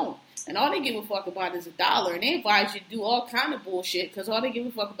boys don't. And all they give a fuck about is $1, and they advise you to do all kind of bullshit because all they give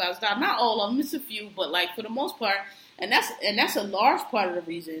a fuck about is $1. Not all of them, it's a few, but like for the most part, and that's a large part of the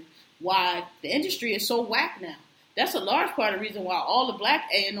reason why the industry is so whack now. That's a large part of the reason why all the black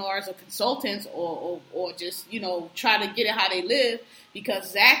A&Rs or consultants or just, try to get it how they live,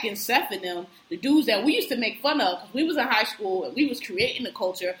 because Zach and Seth and them, the dudes that we used to make fun of, because we was in high school and we was creating the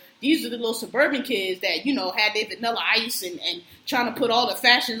culture, these are the little suburban kids that, had their Vanilla Ice and trying to put all the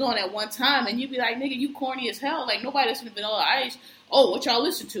fashions on at one time, and you'd be like, nigga, you corny as hell, like nobody listen to Vanilla Ice. Oh, what y'all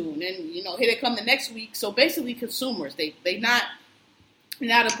listen to? And then, here they come the next week. So basically consumers, they not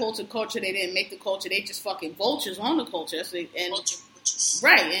a culture. They didn't make the culture. They just fucking vultures on the culture.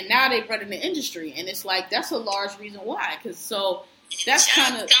 Right, and now they run in the industry, and it's like that's a large reason why. Because so that's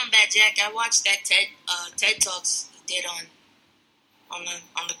kind of Combat Jack. I watched that TED Talks he did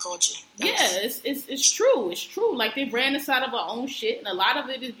on the culture. It's true. It's true. Like, they ran inside of our own shit, and a lot of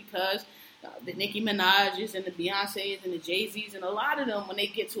it is because the Nicki Minaj's and the Beyonce's and the Jay-Z's, and a lot of them, when they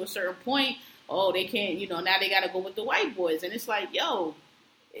get to a certain point, they can't, now they got to go with the white boys. And it's like, yo.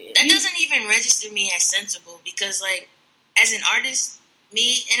 That doesn't even register me as sensible because, like, as an artist,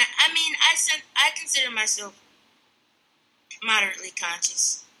 I consider myself moderately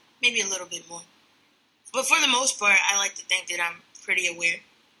conscious. Maybe a little bit more. But for the most part, I like to think that I'm pretty aware.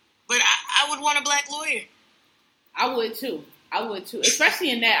 But I would want a black lawyer. I would too. Especially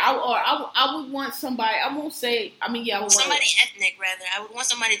in that. I would want somebody, I would want somebody ethnic, rather. I would want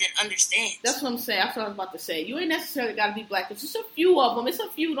somebody that understands. That's what I'm saying. That's what I was about to say. You ain't necessarily got to be black. It's just a few of them. It's a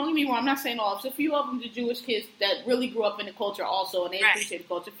few. Don't get me wrong. I'm not saying all. It's a few of them, the Jewish kids that really grew up in the culture also, and they appreciate the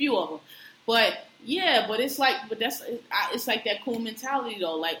culture. A few of them. But, yeah, it's like that cool mentality,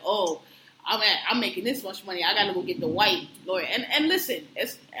 though. Like, I'm making this much money. I got to go get the white lawyer. And listen,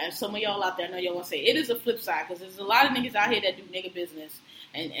 as some of y'all out there, I know y'all want to say, it is a flip side because there's a lot of niggas out here that do nigga business.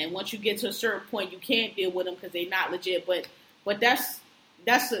 And once you get to a certain point, you can't deal with them because they not legit. But that's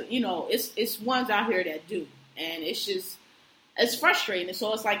it's ones out here that do. And it's frustrating. And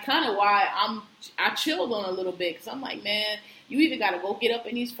so it's like kind of why I chilled on a little bit because I'm like, man, you either got to go get up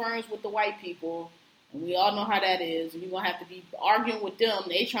in these firms with the white people. And we all know how that is. And you're going to have to be arguing with them.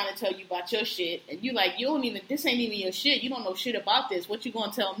 They trying to tell you about your shit. And you like, this ain't even your shit. You don't know shit about this. What you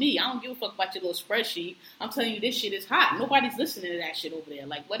going to tell me? I don't give a fuck about your little spreadsheet. I'm telling you this shit is hot. Nobody's listening to that shit over there.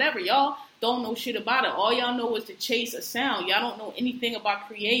 Like, whatever. Y'all don't know shit about it. All y'all know is to chase a sound. Y'all don't know anything about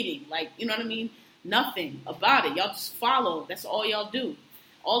creating. Like, you know what I mean? Nothing about it. Y'all just follow. That's all y'all do.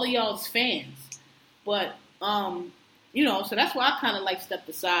 All of y'all is fans. But, so that's why I kind of like stepped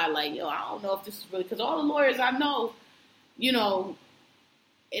aside. Like, I don't know if this is really because all the lawyers I know,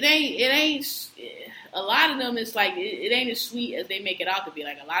 it ain't. A lot of them is like it ain't as sweet as they make it out to be.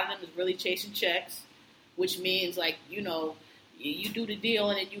 Like a lot of them is really chasing checks, which means like you do the deal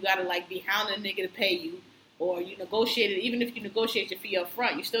and then you gotta like be hounding a nigga to pay you, or you negotiate it. Even if you negotiate your fee up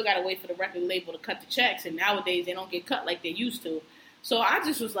front, you still gotta wait for the record label to cut the checks. And nowadays they don't get cut like they used to. So I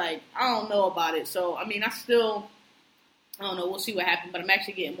just was like, I don't know about it. So I mean, I don't know. We'll see what happens, but I'm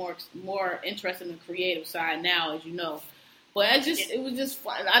actually getting more interested in the creative side now, as you know. But it was just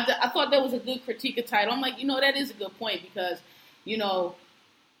fun. I thought that was a good critique of Tidal. I'm like, that is a good point because, J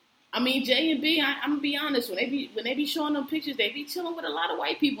and B. I'm gonna be honest. When they be showing them pictures, they be chilling with a lot of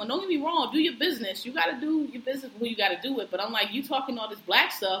white people. And don't get me wrong, do your business. You gotta do your business when you gotta do it. But I'm like, you talking all this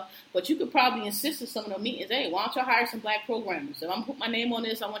black stuff, but you could probably insist in some of the meetings. Hey, why don't y'all hire some black programmers? If I'm gonna put my name on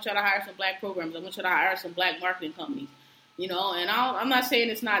this, I want y'all to hire some black programmers. I want y'all to hire some black marketing companies. And I'm not saying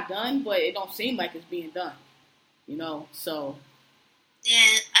it's not done, but it don't seem like it's being done. So.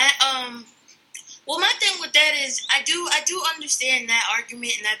 Yeah, well, my thing with that is I do understand that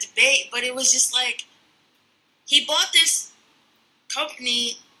argument and that debate, but it was just like he bought this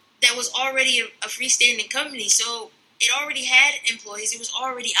company that was already a freestanding company, so it already had employees, it was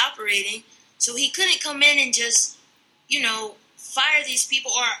already operating, so he couldn't come in and just, fire these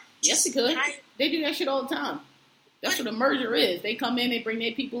people or. Yes, he could. They do that shit all the time. That's what a merger is. They come in, they bring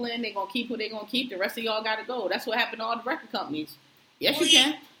their people in, they're going to keep who they're going to keep. The rest of y'all got to go. That's what happened to all the record companies. Yes, you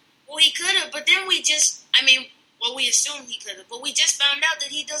can. Well, he could have, but then we assumed he could have. But we just found out that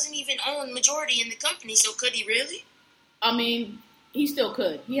he doesn't even own majority in the company, so could he really? He still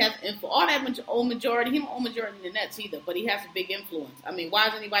could. He has all that own majority. He don't own majority in the Nets either, but he has a big influence. Why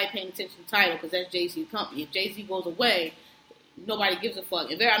is anybody paying attention to Tidal? Because that's Jay-Z's company. If Jay-Z goes away, nobody gives a fuck.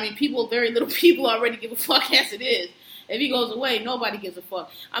 Very little people already give a fuck as it is. If he goes away, nobody gives a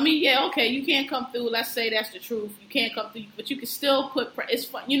fuck. You can't come through. Let's say that's the truth. You can't come through, but you can still put. It's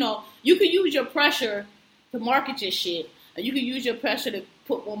fun. You can use your pressure to market your shit, and you can use your pressure to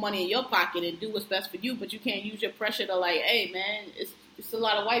put more money in your pocket and do what's best for you. But you can't use your pressure to like, hey man, it's a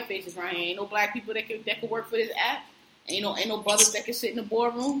lot of white faces around here. Ain't no black people that can work for this app. Ain't no brothers that can sit in the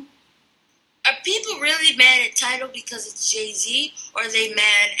boardroom. Are people really mad at Tidal because it's Jay-Z, or are they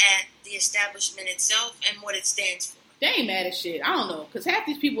mad at the establishment itself and what it stands for? They ain't mad at shit. I don't know. Because half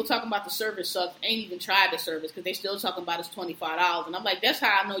these people talking about the service sucks ain't even tried the service because they still talking about it's $25. And I'm like, that's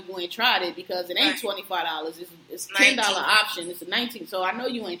how I know you ain't tried it because it ain't $25. It's $10 option. It's a $19. So I know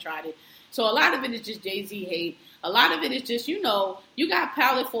you ain't tried it. So a lot of it is just Jay-Z hate. A lot of it is just, you got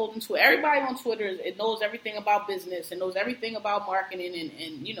palette folding Twitter. Everybody on Twitter it knows everything about business and knows everything about marketing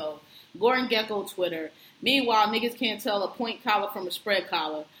and Gordon Gekko Twitter. Meanwhile, niggas can't tell a point collar from a spread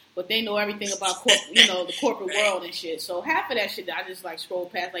collar, but they know everything about the corporate world and shit. So half of that shit I just like scroll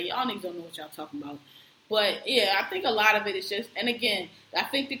past. Like, y'all niggas don't know what y'all talking about. But yeah, I think a lot of it is just, and again, I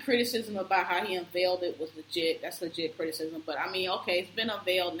think the criticism about how he unveiled it was legit. That's legit criticism. But I mean, okay, it's been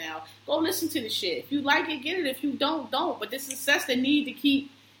unveiled now. Go listen to the shit. If you like it, get it. If you don't. But this is such the need to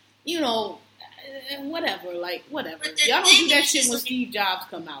keep, whatever. Like, whatever. Y'all don't do that shit when Steve Jobs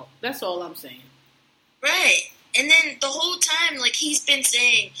come out. That's all I'm saying. Right. And then the whole time, like, he's been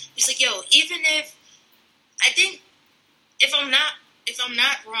saying, he's like, yo, even if, I think, if I'm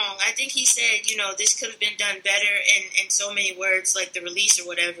not wrong, I think he said, this could have been done better in so many words, like the release or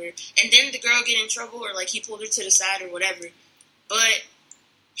whatever. And then the girl get in trouble, or like he pulled her to the side or whatever. But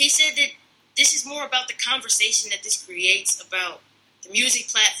he said that this is more about the conversation that this creates about the music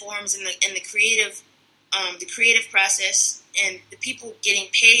platforms and the creative process and the people getting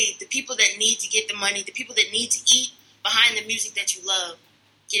paid, the people that need to get the money, the people that need to eat behind the music that you love,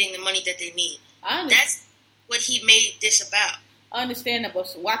 getting the money that they need. That's what he made this about. I understand that, but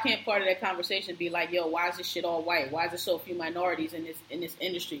so why can't part of that conversation be like, yo, why is this shit all white? Why is there so few minorities in this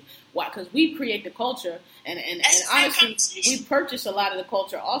industry? Why? Because we create the culture, and honestly, we purchase a lot of the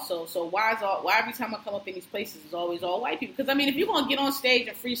culture also. So why every time I come up in these places, it's always all white people? Because I mean, if you're gonna get on stage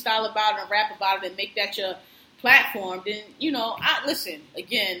and freestyle about it and rap about it and make that your platform, then listen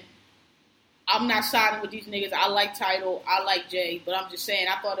again. I'm not siding with these niggas. I like Tidal. I like Jay. But I'm just saying,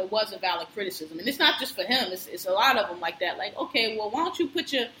 I thought it was a valid criticism. And it's not just for him. It's a lot of them like that. Like, okay, well, why don't you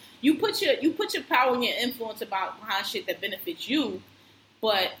put your power and your influence behind shit that benefits you,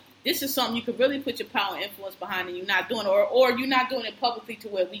 but this is something you could really put your power and influence behind and you're not doing it, or you're not doing it publicly to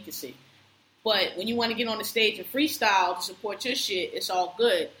where we can see. But when you want to get on the stage and freestyle to support your shit, it's all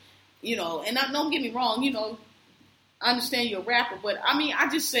good. And don't get me wrong, I understand you're a rapper, but I mean,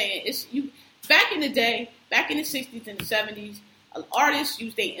 I'm just saying, it's you. Back in the day, back in the 60s and the 70s, artists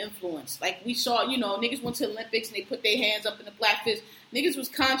used their influence. Like we saw, niggas went to the Olympics and they put their hands up in the black fist. Niggas was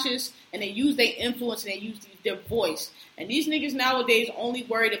conscious and they used their influence and they used their voice. And these niggas nowadays only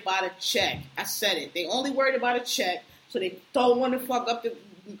worried about a check. I said it. They only worried about a check, so they don't want to fuck up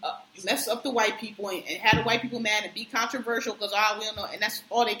mess up the white people and have the white people mad and be controversial because we don't know. And that's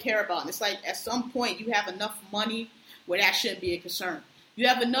all they care about. And it's like at some point you have enough money where that shouldn't be a concern. You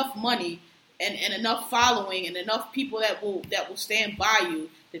have enough money and enough following and enough people that will stand by you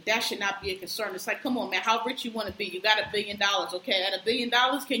that should not be a concern. It's like, come on, man, how rich you want to be? You got $1 billion, okay? At $1 billion,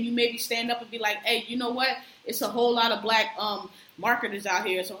 can you maybe stand up and be like, hey, you know what? It's a whole lot of black marketers out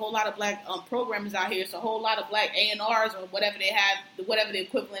here. It's a whole lot of black programmers out here. It's a whole lot of black A&Rs or whatever they have, whatever the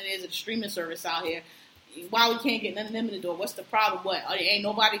equivalent is of the streaming service out here. Why we can't get none of them in the door? What's the problem? What? Ain't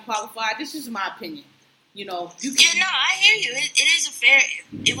nobody qualified? This is my opinion. I hear you.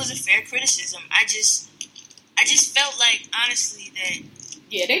 It was a fair criticism. I just felt like, honestly,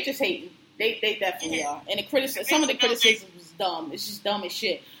 that they just hating. They definitely are. And some of the criticism is dumb. It's just dumb as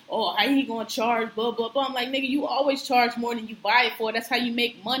shit. Oh, how you gonna charge? Blah blah blah. I'm like, nigga, you always charge more than you buy it for. That's how you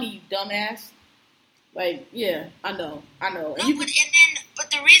make money, you dumbass. Like, yeah, I know. No, but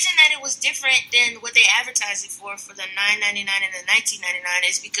the reason that it was different than what they advertised it for the $9.99 and the $19.99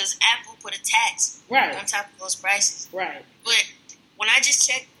 is because Apple put a tax on top of those prices. Right. But when I just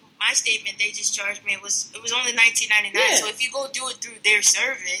checked my statement, they just charged me. It was only $19.99. Yeah. So if you go do it through their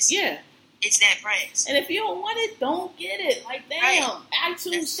service, it's that price. And if you don't want it, don't get it. Like, damn,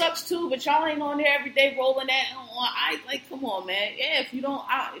 iTunes sucks too, but y'all ain't on there every day rolling that on. Like, come on, man. Yeah, if you don't,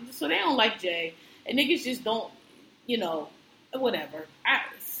 so they don't like Jay. And niggas just don't, whatever.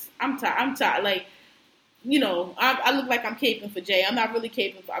 I'm tired. Like, I look like I'm caping for Jay. I'm not really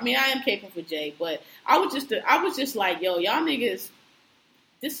caping for. I mean, I am caping for Jay, but I was just like, yo, y'all niggas,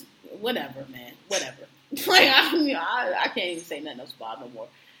 this, whatever, man, whatever. Like, I can't even say nothing else about it no more.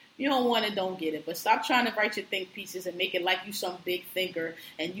 You don't want it, don't get it. But stop trying to write your think pieces and make it like you some big thinker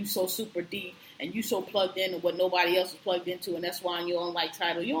and you so super deep and you so plugged in to what nobody else is plugged into, and that's why you don't like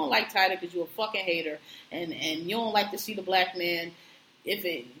Tidal. You don't like Tidal because you're a fucking hater and you don't like to see the black man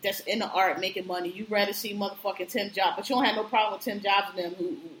that's in the art making money. You rather see motherfucking Tim Jobs, but you don't have no problem with Tim Jobs and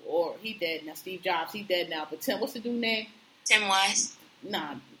them or he dead now. Steve Jobs, he dead now. But Tim, what's the dude name? Tim Wise.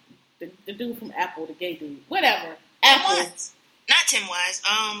 Nah, the dude from Apple, the gay dude. Whatever. Apple. Wise. Not Tim Wise.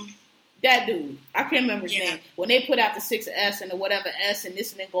 That dude. I can't remember his name. When they put out the 6S and the whatever S and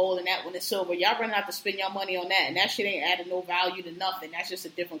this one in gold and that one in silver, y'all running out to spend your money on that, and that shit ain't adding no value to nothing. That's just a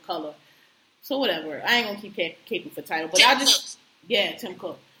different color. So whatever. I ain't gonna keep caping for Tidal, but Tim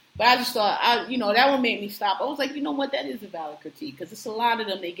Cook. But I just thought, that one made me stop. I was like, you know what? That is a valid critique because it's a lot of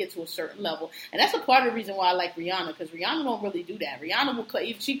them. They get to a certain level, and that's a part of the reason why I like Rihanna because Rihanna don't really do that. Rihanna will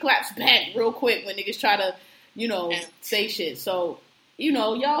she claps back real quick when niggas try to, say shit. So.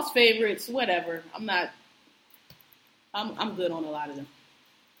 Y'all's favorites, whatever. I'm good on a lot of them.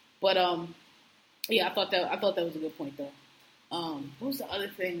 But, Yeah, I thought that was a good point though. What was the other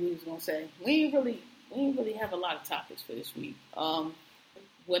thing we was gonna say? We ain't really have a lot of topics for this week.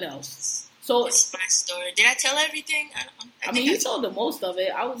 What else? So it's my story. Did I tell everything? I mean, you told the most of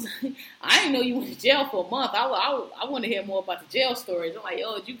it. I didn't know you went to jail for a month. I want to hear more about the jail stories. I'm like,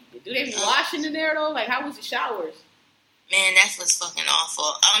 yo, do they be washing in there though? Like, how was the showers? Man, that was fucking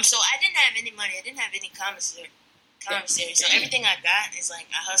awful. So I didn't have any money. I didn't have any commissary. So everything I got is like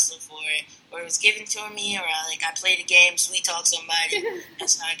I hustled for it, or it was given to me, or I played a game, sweet talk somebody.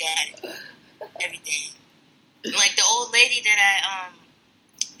 That's how I got it. Everything. Like the old lady that I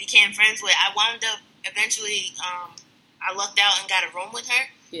became friends with, I wound up eventually. I lucked out and got a room with her,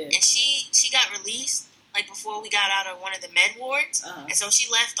 and she got released like before we got out of one of the med wards, and so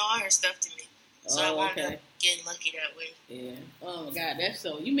she left all her stuff to me. So I wound up getting lucky that way. Yeah. Oh my God, that's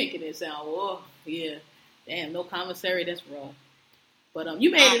so you making it sound. Oh yeah. Damn, no commissary. That's rough. But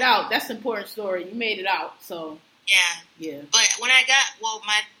you made it out. That's an important story. You made it out. So yeah. But when I got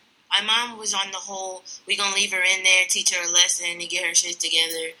my mom was on the whole, we gonna leave her in there, teach her a lesson, and get her shit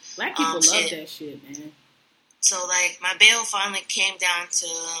together. Black people love that shit, man. So my bail finally came down to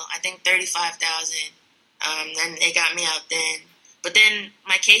I think $35,000. And they got me out then. But then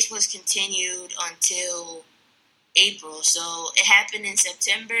my case was continued until April. So it happened in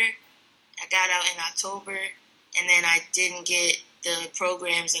September. I got out in October, and then I didn't get the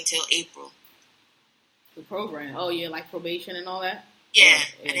programs until April. The program? Oh, yeah, like probation and all that? Yeah.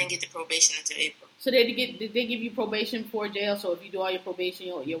 I didn't get the probation until April. So did they give you probation for jail? So if you do all your probation,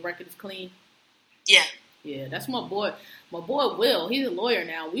 your record is clean? Yeah. Yeah, that's my boy. My boy Will, he's a lawyer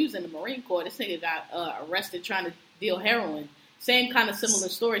now. We was in the Marine Corps. This nigga got arrested trying to deal heroin. Same kind of similar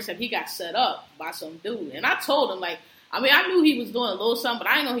story, except he got set up by some dude. And I told him, I knew he was doing a little something,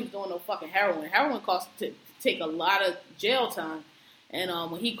 but I didn't know he was doing no fucking heroin. Heroin costs to take a lot of jail time. And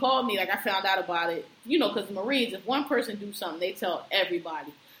when he called me, I found out about it, because the Marines, if one person do something, they tell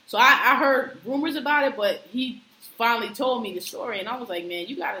everybody. So I heard rumors about it, but he finally told me the story, and I was like, man,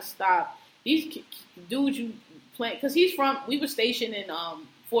 you gotta stop. These dudes you play, because we were stationed in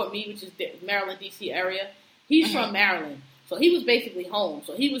Fort Meade, which is the Maryland, D.C. area. He's from Maryland. So he was basically home.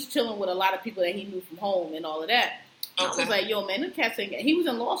 So he was chilling with a lot of people that he knew from home and all of that. Okay. I was like, yo, man, them cats ain't... He was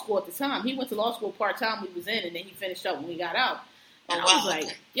in law school at the time. He went to law school part-time we was in, and then he finished up when we got out. And I was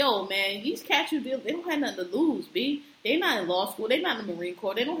like, yo, man, these cats you deal, they don't have nothing to lose, B. They not in law school. They not in the Marine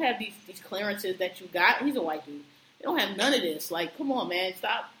Corps. They don't have these clearances that you got. He's a white dude. They don't have none of this. Like, come on, man,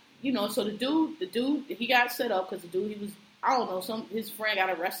 stop. So the dude, he got set up because the dude, he was, I don't know, his friend got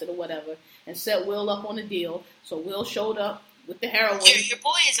arrested or whatever and set Will up on the deal. So Will showed up with the heroin. Your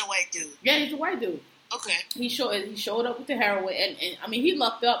boy is a white dude. Yeah, he's a white dude. Okay. He showed up with the heroin, and I mean, he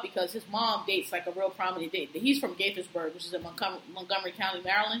lucked up because his mom dates a real prominent date. He's from Gaithersburg, which is in Montgomery County,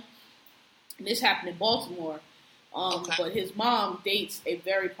 Maryland. And this happened in Baltimore. But his mom dates a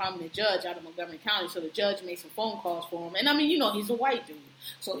very prominent judge out of Montgomery County, so the judge made some phone calls for him. And I mean, he's a white dude.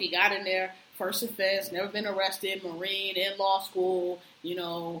 So he got in there, first offense, never been arrested, Marine, in law school,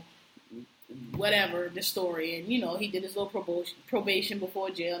 whatever, the story. And, he did his little probation before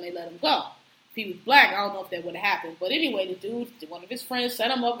jail, and they let him go. If he was black, I don't know if that would have happened. But anyway, the dude, one of his friends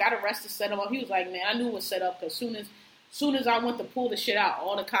set him up, got arrested, set him up. He was like, man, I knew it was set up because soon as I went to pull the shit out,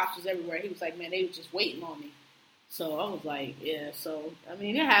 all the cops was everywhere. He was like, man, they were just waiting on me. So I was like, yeah. So, I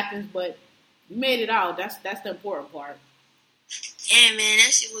mean, it happens, but you made it out. That's the important part. Yeah, man,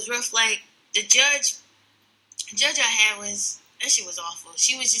 that shit was rough. Like, the judge I had that shit was awful.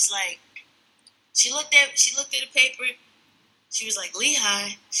 She was just like, she looked at the paper. She was like,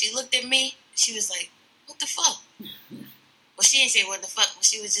 Lehigh. She looked at me. She was like, what the fuck? Well, she didn't say what the fuck, but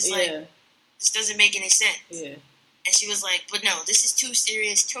she was just like, this doesn't make any sense. Yeah. And she was like, but no, this is too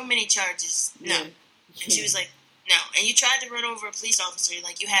serious, too many charges. No. Yeah. And she was like, no. And you tried to run over a police officer.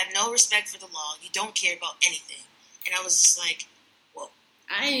 Like, you have no respect for the law. You don't care about anything. And I was just like, well,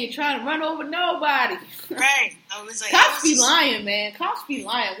 I ain't trying to run over nobody. Right. I was like, cops be lying, man. Cops be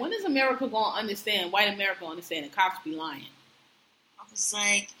lying. When is America going to understand, white America understand that cops be lying? I was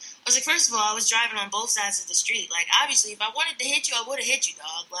like, first of all, I was driving on both sides of the street. Like, obviously, if I wanted to hit you, I would have hit you,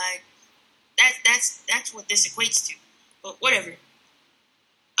 dog. Like, that's what this equates to. But whatever.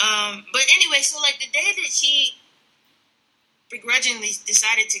 But anyway, so like the day that she begrudgingly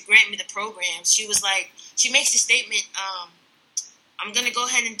decided to grant me the program, she was like, she makes the statement, I'm going to go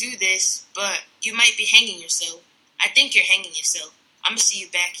ahead and do this, but you might be hanging yourself. I think you're hanging yourself. I'm going to see you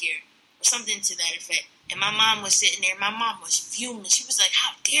back here. Or something to that effect. And my mom was sitting there. My mom was fuming. She was like,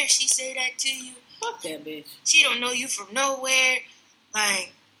 how dare she say that to you? Fuck that bitch. She don't know you from nowhere.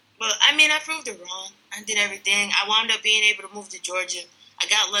 Like, well, I mean, I proved her wrong. I did everything. I wound up being able to move to Georgia. I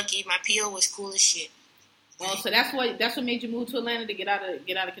got lucky. My PO was cool as shit. Oh, so that's what made you move to Atlanta, to get out of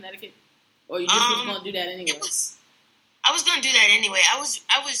Connecticut, or you just was gonna do that anyway? I was gonna do that anyway. I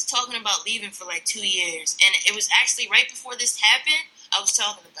was talking about leaving for like 2 years, and it was actually right before this happened. I was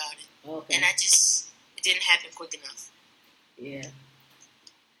talking about it, okay. And it didn't happen quick enough.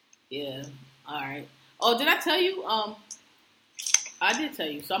 Yeah. All right. Oh, did I tell you? I did tell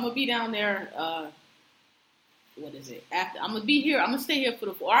you. So I'm gonna be down there. What is it? After I'm gonna be here. I'm gonna stay here for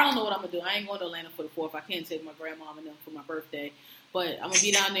the 4th. I don't know what I'm gonna do. I ain't going to Atlanta for the 4th. I can't take my grandma and them for my birthday. But I'm gonna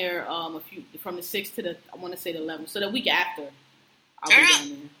be down there from the 6th to I want to say the 11th. So the week after, I'll be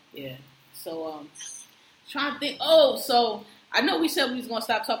down there. Yeah. So trying to think. Oh, so I know we said we was gonna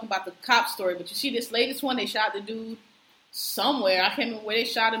stop talking about the cop story, but you see this latest one? They shot the dude somewhere. I can't remember where they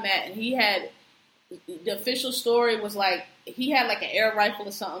shot him at, and he had the official story was like he had like an air rifle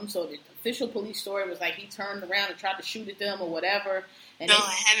or something. So the official police story was like he turned around and tried to shoot at them or whatever. And I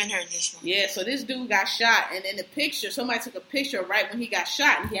haven't heard this one. Yeah, so this dude got shot, and in the picture, somebody took a picture right when he got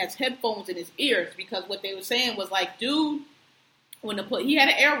shot, and he has headphones in his ears because what they were saying was like, dude, he had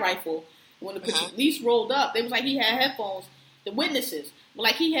an air rifle. When the police rolled up, they was like he had headphones. The witnesses were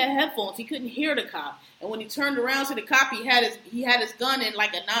like he had headphones. He couldn't hear the cop. And when he turned around to the cop, he had his gun in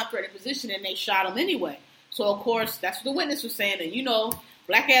like a non-threatening position, and they shot him anyway. So of course, that's what the witness was saying. And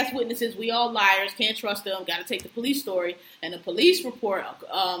black ass witnesses, we all liars, can't trust them. Got to take the police story. And the police report,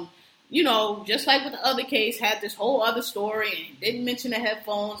 just like with the other case, had this whole other story and didn't mention the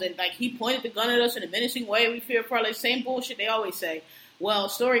headphones. And like he pointed the gun at us in a menacing way. We fear for like same bullshit they always say. Well,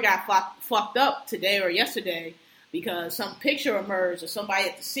 story got fucked up today or yesterday. Because some picture emerged, or somebody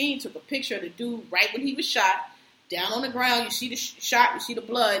at the scene took a picture of the dude right when he was shot, down on the ground. You see the shot, you see the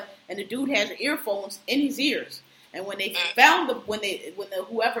blood, and the dude has earphones in his ears. And when they found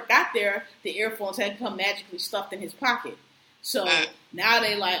whoever got there, the earphones had come magically stuffed in his pocket. So now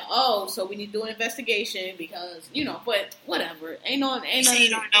they like, oh, so we need to do an investigation because but whatever, ain't no. So you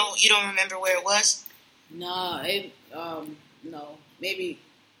don't know, you don't remember where it was? No, no, maybe.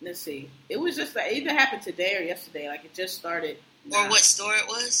 Let's see. It was just it either happened today or yesterday. Like it just started. Or what store it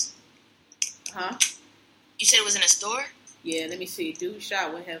was? Huh? You said it was in a store? Yeah. Let me see. Dude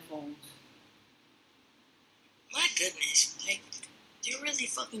shot with headphones. My goodness, like they're really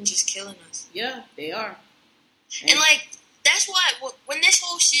fucking just killing us. Yeah, they are. And like that's why when this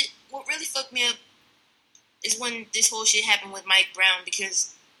whole shit, what really fucked me up is when this whole shit happened with Mike Brown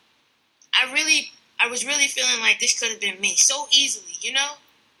because I was really feeling like this could have been me so easily,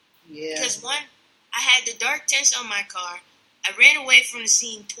 Yeah. Because one, I had the dark tints on my car. I ran away from the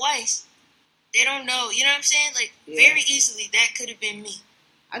scene twice. They don't know. You know what I'm saying? Like, very easily, that could have been me.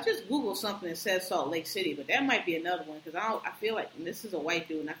 I just Googled something that says Salt Lake City, but that might be another one. Because I feel like this is a white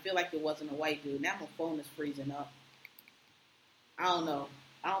dude, and I feel like it wasn't a white dude. Now my phone is freezing up. I don't know.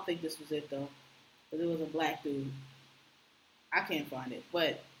 I don't think this was it, though. Because it was a black dude. I can't find it.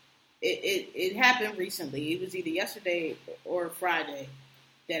 But it happened recently. It was either yesterday or Friday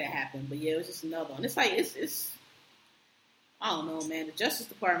that it happened, but yeah, it was just another one. It's like it's I don't know, man. The Justice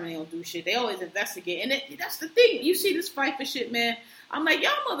Department, they don't do shit. They always investigate, and that's the thing. You see this fight for shit, man. I'm like,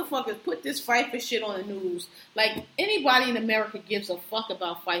 y'all motherfuckers put this fight for shit on the news. Like anybody in America gives a fuck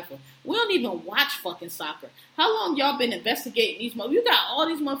about FIFA. We don't even watch fucking soccer. How long y'all been investigating these motherfuckers? You got all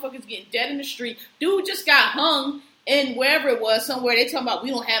these motherfuckers getting dead in the street. Dude just got hung. And wherever it was, somewhere, they talking about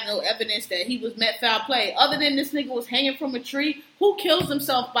we don't have no evidence that he was met foul play. Other than this nigga was hanging from a tree. Who kills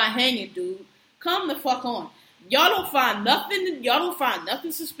himself by hanging, dude? Come the fuck on. Y'all don't find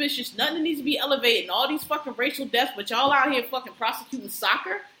nothing suspicious. Nothing that needs to be elevated. And all these fucking racial deaths, but y'all out here fucking prosecuting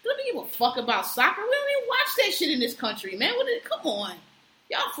soccer? Don't give a fuck about soccer. We don't even watch that shit in this country, man. Come on.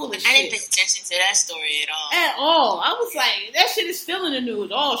 Y'all full of shit. I didn't pay attention to that story at all. At all. I was like, that shit is still in the news.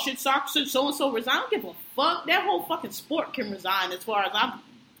 Oh, shit, soccer, so-and-so resign. I don't give a fuck. That whole fucking sport can resign as far as I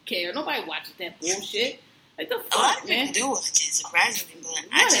care. Nobody watches that bullshit. Like, the fuck, man? I do watch it, surprisingly, but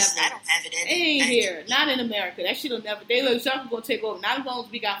I don't have it in. It ain't here. Not in America. That shit'll never. They look, soccer gonna take over. Not as long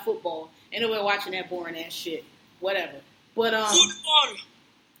as we got football. Ain't nobody watching that boring ass shit. Whatever. But, football.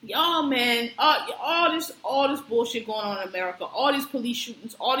 Y'all, man, all this bullshit going on in America, all these police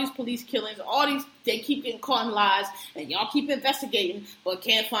shootings, all these police killings, they keep getting caught in lies, and y'all keep investigating, but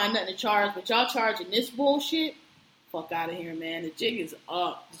can't find nothing to charge, but y'all charging this bullshit? Fuck out of here, man. The jig is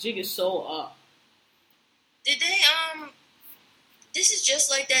up. The jig is so up. Did they, this is just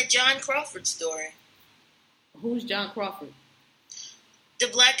like that John Crawford story. Who's John Crawford? The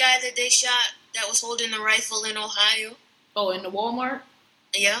black guy that they shot that was holding the rifle in Ohio. Oh, in the Walmart?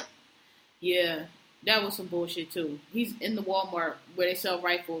 Yeah. Yeah, that was some bullshit too. He's in the Walmart where they sell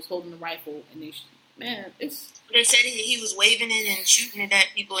rifles, holding the rifle, and man, it's. They said he was waving it and shooting it at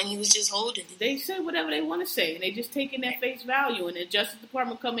people, and he was just holding it. They say whatever they want to say, and they just taking that face value. And the Justice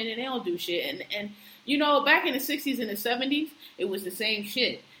Department come in and they don't do shit. And you know, back in the 60s and the 70s, it was the same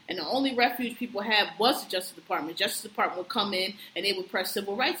shit. And the only refuge people had was the Justice Department. The Justice Department would come in and they would press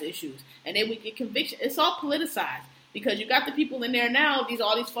civil rights issues, and they would get conviction. It's all politicized. Because you got the people in there now,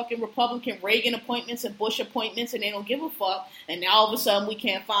 all these fucking Republican Reagan appointments and Bush appointments, and they don't give a fuck. And now all of a sudden we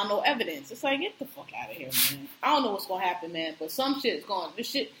can't find no evidence. It's like, get the fuck out of here, man. I don't know what's gonna happen, man. But some shit is going. This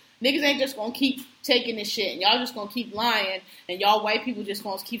shit, niggas ain't just gonna keep taking this shit, and y'all just gonna keep lying, and y'all white people just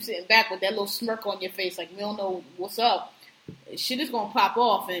gonna keep sitting back with that little smirk on your face, like we don't know what's up. Shit is gonna pop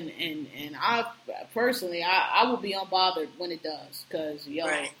off, and I personally, I will be unbothered when it does, cause y'all.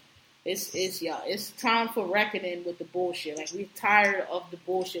 Right. It's time for reckoning with the bullshit. Like, we're tired of the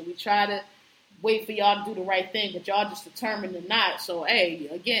bullshit. We try to wait for y'all to do the right thing, but y'all just determined to not. So, hey,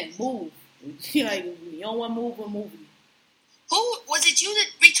 again, move. Like, you don't want to move, we're moving. Who was it? You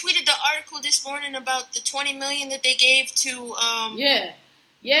that retweeted the article this morning about the $20 million that they gave to?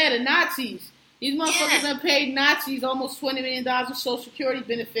 Yeah, the Nazis. These motherfuckers done paid Nazis almost $20 million of Social Security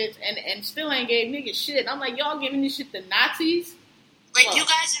benefits, and still ain't gave niggas shit. I'm like, y'all giving this shit to Nazis? Like, you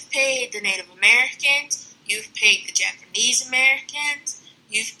guys have paid the Native Americans, you've paid the Japanese Americans,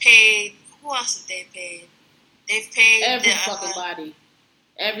 you've paid, who else have they paid? They've paid body.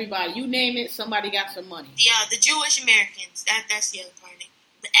 Everybody. You name it, somebody got some money. Yeah, the Jewish Americans. That's the other party.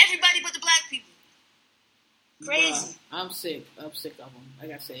 But everybody but the black people. Crazy. Bruh, I'm sick of them.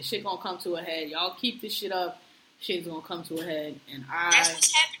 Like I said, shit gonna come to a head. Y'all keep this shit up, shit's gonna come to a head. And that's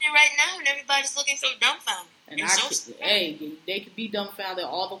what's happening right now, and everybody's looking so dumbfounded. And they could be dumbfounded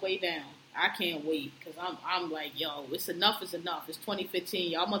all the way down. I can't wait, because I'm like, yo, it's enough is enough. It's 2015.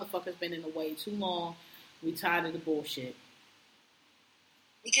 Y'all motherfuckers been in the way too long. We tired of the bullshit.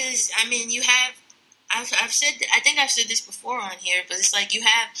 Because, I mean, I think I've said this before on here, but it's like you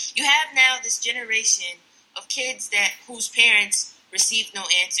have now this generation of kids whose parents received no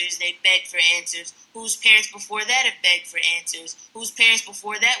answers, they begged for answers, whose parents before that have begged for answers, whose parents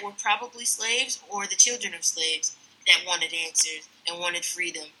before that were probably slaves or the children of slaves that wanted answers and wanted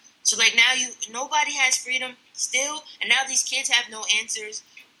freedom. So, like, now nobody has freedom still, and now these kids have no answers.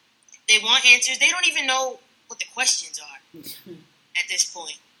 They want answers. They don't even know what the questions are at this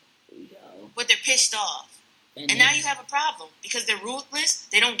point. But they're pissed off. And now you have a problem because they're ruthless,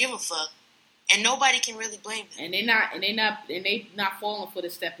 they don't give a fuck. And nobody can really blame them. And they not falling for the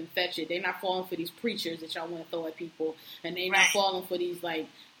step and fetch it. They're not falling for these preachers that y'all want to throw at people. And they're not falling for these like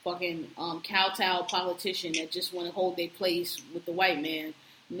fucking kowtow politicians that just want to hold their place with the white man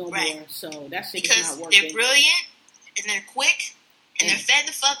no more. So that shit is not working. They're brilliant and they're quick and they're fed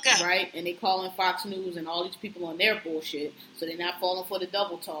the fuck up. Right, and they calling Fox News and all these people on their bullshit. So they're not falling for the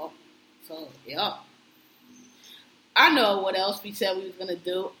double talk. So, yeah. I know what else we said we was gonna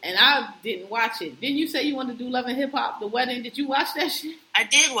do, and I didn't watch it. Didn't you say you wanted to do Love and Hip Hop, the wedding? Did you watch that shit? I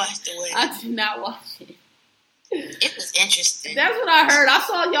did watch the wedding. I did not watch it. It was interesting. That's what I heard. I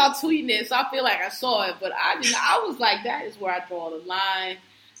saw y'all tweeting it, so I feel like I saw it, but I was like, that is where I draw the line.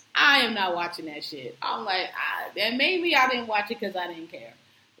 I am not watching that shit. I'm like, and maybe I didn't watch it because I didn't care.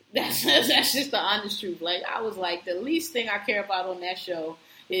 That's just the honest truth. Like, I was like, the least thing I care about on that show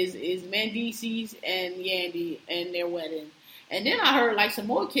is Mendices and Yandy and their wedding. And then I heard like some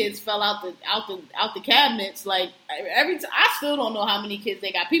more kids fell out the cabinets. Like every time, I still don't know how many kids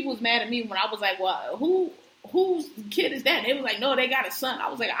they got. People was mad at me when I was like, "Well, whose kid is that?" And they was like, "No, they got a son." I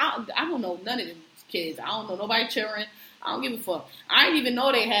was like, I don't know none of them kids. I don't know nobody children. I don't give a fuck. I didn't even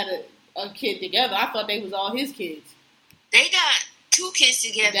know they had a kid together. I thought they was all his kids. They got 2 kids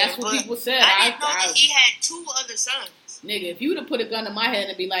together. That's what people said. I didn't know that he had 2 other sons. Nigga, if you would have put a gun to my head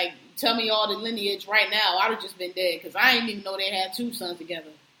and be like, tell me all the lineage right now, I would have just been dead, because I didn't even know they had 2 sons together.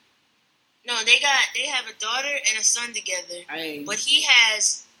 No, they have a daughter and a son together. Hey. But he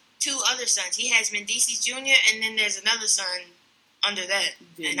has 2 other sons. He has Mendices Jr. and then there's another son under that.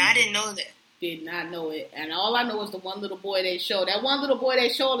 I didn't know that. Did not know it. And all I know is the one little boy they show. That one little boy they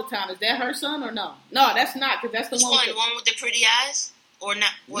show all the time, is that her son or no? No, that's not, because that's the one. The one with the pretty eyes? Or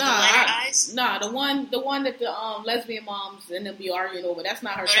not? Or the lighter eyes? Nah, the one that the lesbian moms and them be arguing over. That's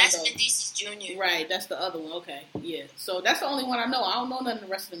not her son. That's Mendices Jr. Right, that's the other one. Okay, yeah. So that's the only one I know. I don't know none of the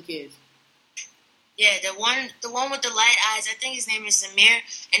rest of them kids. Yeah, the one with the light eyes. I think his name is Samir,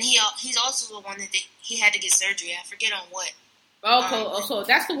 and he's also the one that he had to get surgery. I forget on what. Okay, so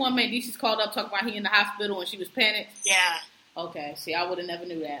that's the one Mendices called up talking about he in the hospital and she was panicked. Yeah. Okay. See, I would have never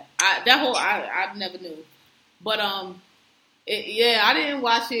knew that. I never knew. But Yeah, I didn't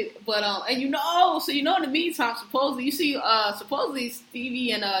watch it, but and in the meantime, supposedly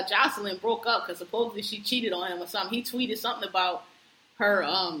Stevie and Jocelyn broke up because supposedly she cheated on him or something. He tweeted something about her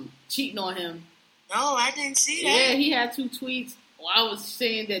cheating on him. No, I didn't see that. Yeah, he had 2 tweets. Well, I was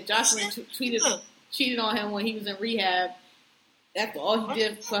saying that Jocelyn cheated on him when he was in rehab after all he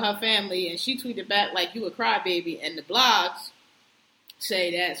did for her family, and she tweeted back like, "You a crybaby," and the blogs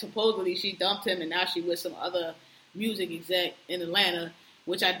say that supposedly she dumped him and now she with some other music exec in Atlanta,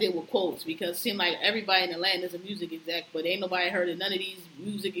 which I did with quotes because it seemed like everybody in Atlanta is a music exec, but ain't nobody heard of none of these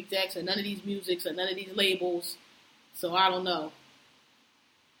music execs or none of these musics or none of these labels. So I don't know.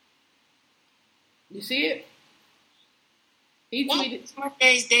 You see it? He tweeted. What was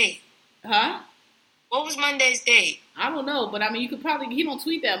Monday's date? Huh? What was Monday's date? I don't know, but I mean, you could probably, he don't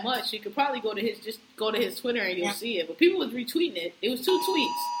tweet that much. You could probably go to his Twitter and you'll see it. But people was retweeting it. It was 2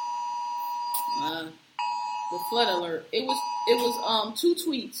 tweets. The flood alert. It was 2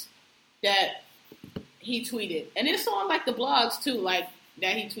 tweets that he tweeted, and it's on like the blogs too, like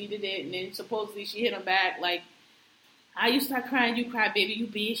that he tweeted it, and then supposedly she hit him back like, "How you start crying? You cry, baby. You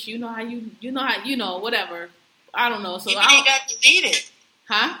bitch. You know how whatever." I don't know. So maybe they got deleted.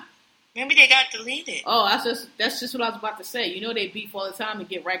 Huh? Maybe they got deleted. Oh, that's just what I was about to say. They beef all the time and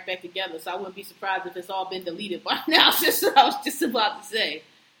get right back together. So I wouldn't be surprised if it's all been deleted by now. That's just what I was just about to say.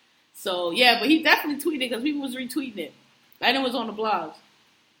 So yeah, but he definitely tweeted because people was retweeting it, and it was on the blogs.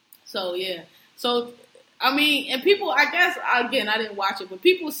 So yeah. So I mean, and people, I guess again, I didn't watch it, but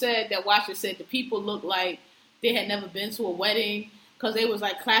people said the people looked like they had never been to a wedding because they was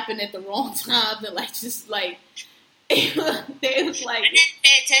like clapping at the wrong times and like just like. They was like, I didn't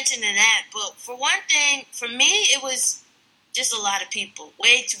pay attention to that, but for one thing, for me, it was just a lot of people.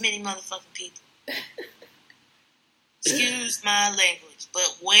 Way too many motherfucking people. Excuse my language,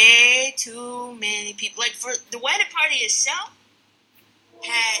 but way too many people. Like, for the wedding party itself,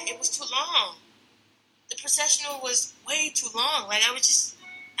 it was too long. The processional was way too long. Like, I don't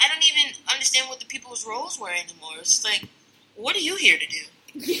even understand what the people's roles were anymore. It's just like, what are you here to do?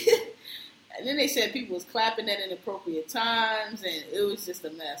 And then they said people was clapping at inappropriate times, and it was just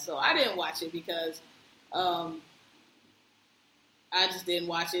a mess. So I didn't watch it because I just didn't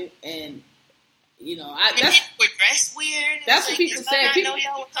watch it, and people were dressed weird. That's what people said. People know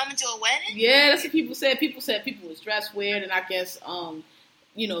y'all were coming to a wedding. Yeah, that's what people said. People said people was dressed weird, and I guess the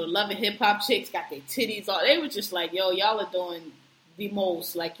Love and Hip Hop chicks got their titties all. They were just like, yo, y'all are doing the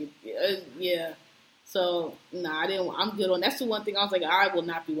most, like, yeah. So, nah, I'm good on that's the one thing I was like, I will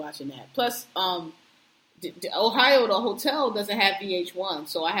not be watching that. Plus, Ohio, the hotel doesn't have VH1,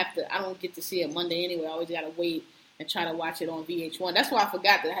 so I don't get to see it Monday anyway. I always gotta wait and try to watch it on VH1. That's why I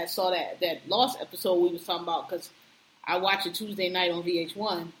forgot that I saw that Lost episode we was talking about because I watch it Tuesday night on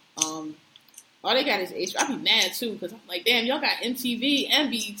VH1. All they got is H. I'd be mad too because I'm like, damn, y'all got MTV and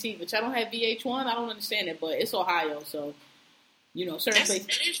BET, but y'all don't have VH1. I don't understand it, but it's Ohio, so. Certain places.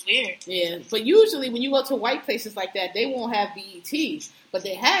 It is weird. Yeah, but usually when you go to white places like that, they won't have BET, but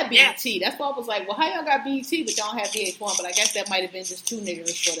they have BET. Yeah. That's why I was like, well, how y'all got BET but y'all don't have VH1? But I guess that might have been just too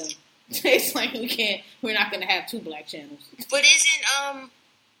niggerish for them. It's like we're not going to have 2 black channels. But isn't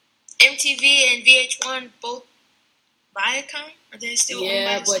MTV and VH1 both Viacom? Are they still?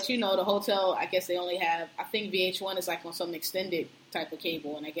 Yeah, but the hotel, I guess they only have. I think VH1 is like on some extended type of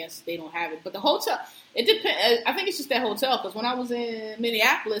cable, and I guess they don't have it. But the hotel, it depends. I think it's just that hotel because when I was in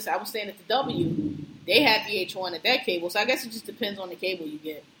Minneapolis, I was staying at the W. They had VH1 at that cable, so I guess it just depends on the cable you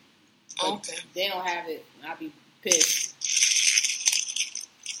get. Okay. They don't have it. I'll be pissed.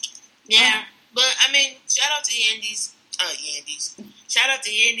 Yeah, but I mean, shout out to Yandy's. Shout out to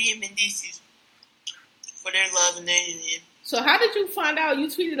Yandy and Mendices for their love and their union. So how did you find out? You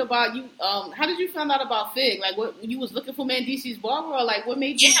tweeted about you. How did you find out about Fig? Like, what you was looking for Mandisi's barber, or like what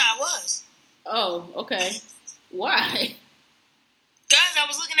made you? Yeah, I was. Oh, okay. Why? Guys, I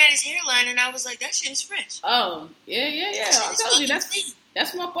was looking at his hairline and I was like, that shit is fresh. Oh, yeah. I told you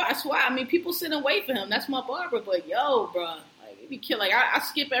that's my barber. That's why. I mean, people sit and wait for him. That's my barber. But yo, bro, like it be killing. Like I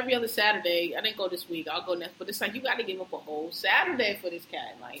skip every other Saturday. I didn't go this week. I'll go next. But it's like you got to give up a whole Saturday for this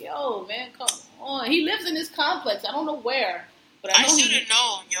cat. Like, yo, man, come on. He lives in this complex. I don't know where, but I should have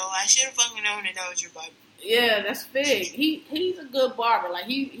known, yo. I should have fucking known that was your barber. Yeah, that's big. He's a good barber. Like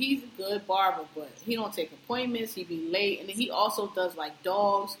he's a good barber, but he don't take appointments. He be late, and then he also does like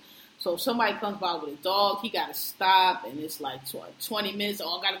dogs. So if somebody comes by with a dog, he gotta stop, and it's like 20 minutes.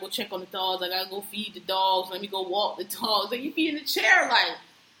 Oh, I gotta go check on the dogs. I gotta go feed the dogs. Let me go walk the dogs. And you be in the chair like,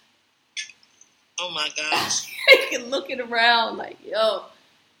 oh my gosh, looking around like, yo,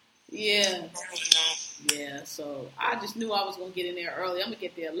 Yeah. Yeah, so I just knew I was going to get in there early. I'm going to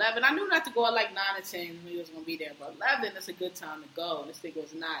get there 11. I knew not to go at like 9 or 10. I knew he was going to be there. But 11 is a good time to go. This nigga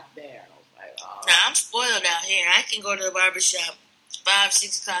was not there. I was like, oh. Nah, I'm spoiled out here. I can go to the barbershop 5,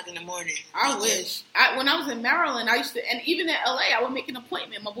 6 o'clock in the morning. I wish. When I was in Maryland, I used to, and even in LA, I would make an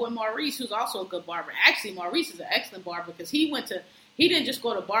appointment. My boy Maurice, who's also a good barber. Actually, Maurice is an excellent barber because he didn't just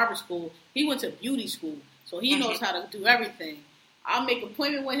go to barber school. He went to beauty school. So he knows how to do everything. I'll make an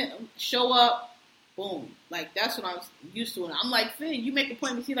appointment with him, show up, boom. Like, that's what I was used to. And I'm like, Finn, you make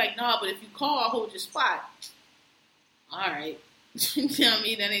appointments. He's like, nah, but if you call, I'll hold your spot. All right. You know what I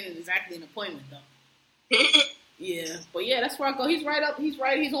mean? That ain't exactly an appointment, though. Yeah. But, yeah, that's where I go. He's right up. He's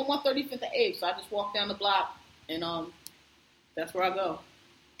on 135th and 8th. So I just walk down the block, and that's where I go.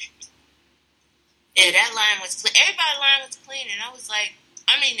 Yeah, that line was clean. Everybody's line was clean, and I was like,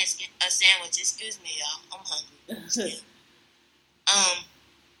 I'm eating a sandwich. Excuse me, y'all. I'm hungry.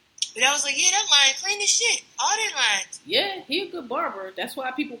 But I was like, yeah, that line clean as shit. All that lines. Yeah, he a good barber. That's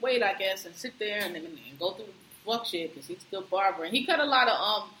why people wait, I guess, and sit there and go through the fuck shit because he's a good barber. And he cut a lot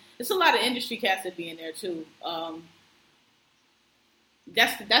of it's a lot of industry cats that be in there too.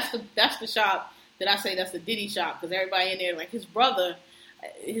 That's the shop that I say that's the Diddy shop because everybody in there like his brother.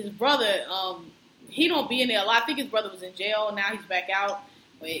 He don't be in there a lot. I think his brother was in jail and now he's back out.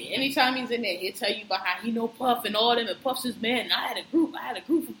 But anytime he's in there, he'll tell you about how he know Puff and all them, and Puff's his man. And I had a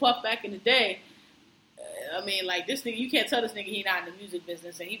group for Puff back in the day. I mean, like, this nigga, you can't tell this nigga he not in the music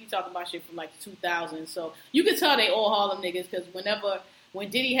business, and he be talking about shit from, like, 2000. So you can tell they all Harlem niggas, because when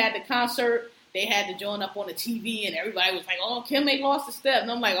Diddy had the concert, they had to join up on the TV, and everybody was like, oh, Kim ain't lost a step.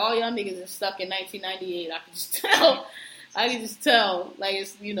 And I'm like, all y'all niggas is stuck in 1998. I can just tell. Like,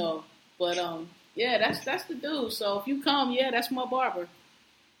 it's, you know. But, yeah, that's the dude. So if you come, yeah, that's my barber.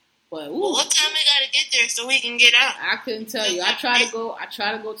 But, well, what time we gotta get there so we can get out? I couldn't tell you. I try to go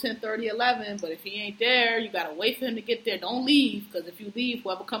 10:30, 11, but if he ain't there, you gotta wait for him to get there. Don't leave, because if you leave,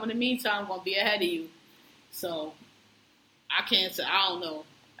 whoever come in the meantime gonna be ahead of you. So I can't say. I don't know.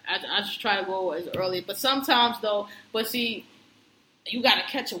 I just try to go as early, but sometimes though. But see, you gotta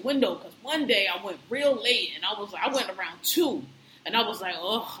catch a window, because one day I went real late, and I went around 2. And I was like,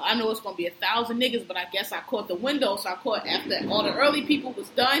 oh, I know it's going to be 1,000 niggas, but I guess I caught the window. So I caught after all the early people was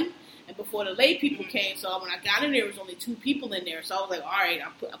done and before the late people came. So when I got in there, there was only 2 people in there. So I was like, all right,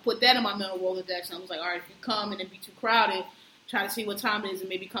 I put that in my mental Rolodex. And I was like, all right, if you come and it be too crowded, try to see what time it is and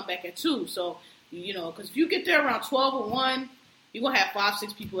maybe come back at 2. So, you know, because if you get there around 12 or 1, you're going to have 5,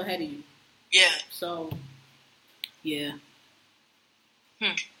 6 people ahead of you. Yeah. So, yeah.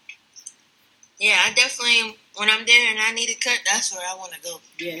 Yeah, I definitely, when I'm there and I need a cut, that's where I want to go.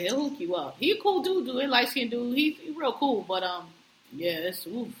 Yeah, he'll hook you up. He a cool dude, a light-skinned dude. He real cool, but, yeah, it's,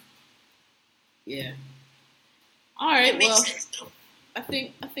 oof. Yeah. All right, well, I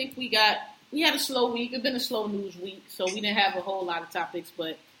think we had a slow week. It's been a slow news week, so we didn't have a whole lot of topics,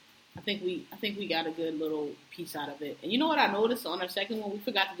 but I think we got a good little piece out of it. And you know what I noticed on our second one? We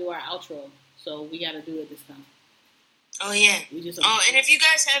forgot to do our outro, so we got to do it this time. Oh, yeah. And if you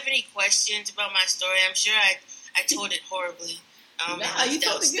guys have any questions about my story, I'm sure I told it horribly. Nah, you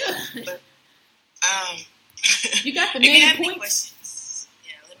told it good. But, you got the main main points. If you have any questions,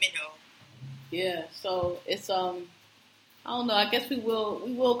 yeah, let me know. Yeah, so it's, I don't know, I guess we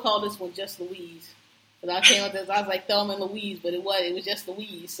will call this one Just Louise. Because I came up with this, I was like Thelma and Louise, but it was just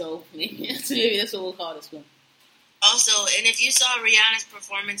Louise, so maybe that's what we'll call this one. Also, and if you saw Rihanna's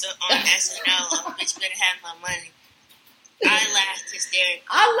performance on SNL, bitch better have my money. I laughed hysterically.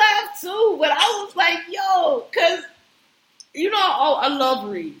 I laughed too, but I was like, yo, because, you know, I love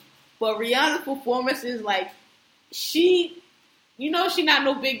Ree, but Rihanna's performance is like, she not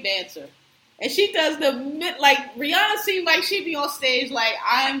no big dancer. And she does Rihanna seems like she be on stage like,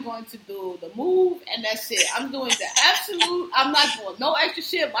 I'm going to do the move, and that's it. I'm doing the absolute, I'm not doing no extra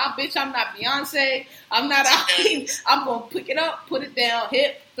shit. My bitch, I'm not Beyonce. I'm not out. I'm going to pick it up, put it down,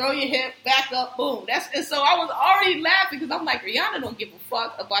 hip, throw your hip, back up, boom. And so I was already laughing because I'm like, Rihanna don't give a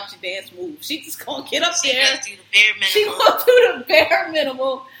fuck about your dance move. She just going to get up there. She going to do the bare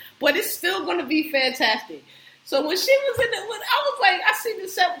minimum, but it's still going to be fantastic. So when she was I was like, I seen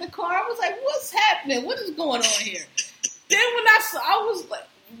this set with the car. I was like, what's happening? What is going on here? Then when I was like,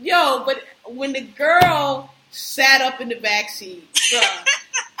 yo, but when the girl sat up in the backseat, bruh,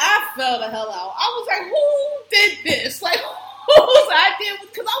 I fell the hell out. I was like, who did this? Like, whose idea?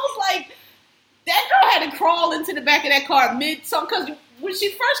 Because I was like, that girl had to crawl into the back of that car because when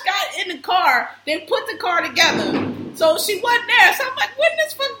she first got in the car, they put the car together. So she wasn't there. So I'm like, when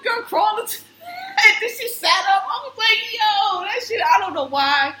this fucking girl crawl into and then she sat up. I was like, yo, that shit, I don't know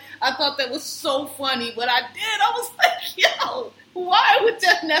why. I thought that was so funny, but I did. I was like, yo, Why was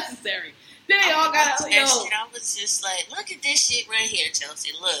that necessary? Then they all got shit. I was just like, look at this shit right here,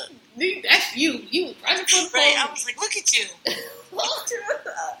 Chelsea. Look. That's you. You was running for the right. I was like, look at you.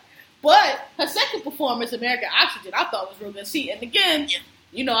 But her second performance, American Oxygen, I thought was real good. See, and again,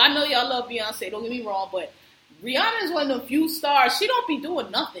 I know y'all love Beyonce, don't get me wrong, but Rihanna is one of the few stars. She don't be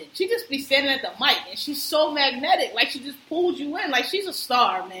doing nothing. She just be standing at the mic, and she's so magnetic. Like, she just pulls you in. Like, she's a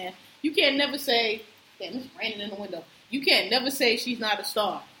star, man. You can't never say, damn, it's raining in the window. You can't never say she's not a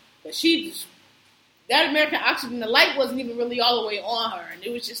star. But she just, that American Oxygen, the light wasn't even really all the way on her. And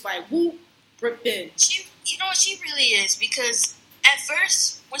it was just like, whoop, bricked in. You know what she really is? Because at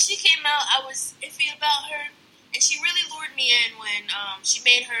first, when she came out, I was iffy about her. And she really lured me in when she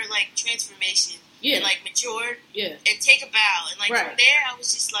made her, like, transformation. Yeah. And, like, matured. Yeah. And Take a Bow. And, like, from there, I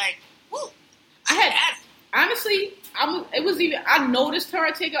was just like, woo. Honestly, I noticed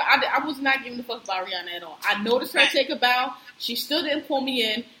her take a, I was not giving a fuck about Rihanna at all. I noticed her take a bow. She still didn't pull me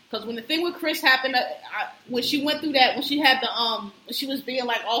in. Because when the thing with Chris happened, when she went through that, when she had the, when she was being,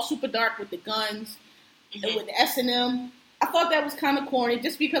 like, all super dark with the guns, and with the S&M, I thought that was kind of corny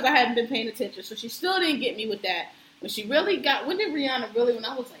just because I hadn't been paying attention. So she still didn't get me with that. When she really got, when did Rihanna really, when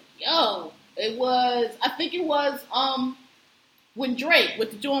I was like, yo, it was, I think it was, when Drake,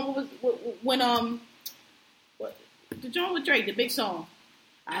 with the joint, the joint with Drake, the big song.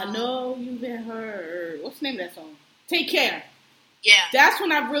 I know you've been hurt. What's the name of that song? Take Care. Yeah. That's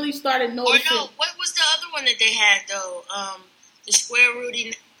when I really started noticing. Or no, what was the other one that they had, though? The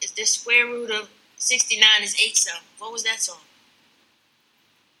square root of 69 is 8 something. What was that song?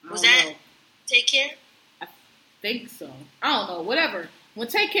 Was that know. Take Care? I think so. I don't know. Whatever. When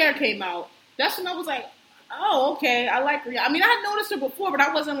Take Care came out, that's when I was like, oh, okay, I like Rihanna. I mean, I had noticed her before, but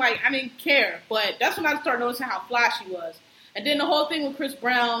I wasn't like, I didn't care. But that's when I started noticing how fly she was. And then the whole thing with Chris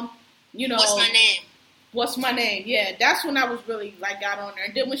Brown, What's My Name? What's My Name? Yeah, that's when I was really, like, got on there.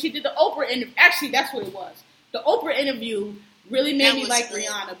 And then when she did the Oprah interview, actually, that's what it was. The Oprah interview really made me like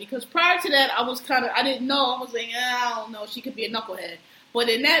Rihanna. Because prior to that, I was kind of, I didn't know. I was like, I don't know, she could be a knucklehead. But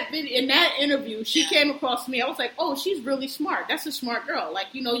in that interview, she came across to me. I was like, oh, she's really smart. That's a smart girl. Like,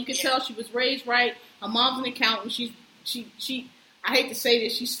 you can tell she was raised right. Her mom's an accountant. She I hate to say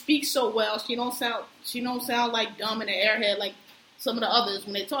this, she speaks so well. She don't sound like dumb and an airhead like some of the others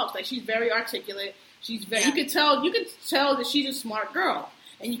when they talk. Like, she's very articulate. She's very, you can tell that she's a smart girl.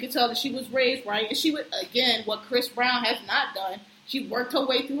 And you can tell that she was raised right. And she would, again, what Chris Brown has not done, she worked her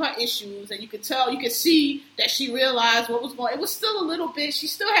way through her issues, and you could see that she realized what was going on. It was still a little bit, she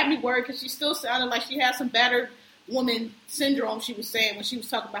still had me worried because she still sounded like she had some battered woman syndrome, she was saying, when she was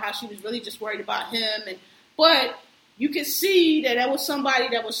talking about how she was really just worried about him. But you could see that was somebody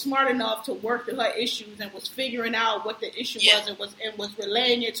that was smart enough to work through her issues and was figuring out what the issue was and was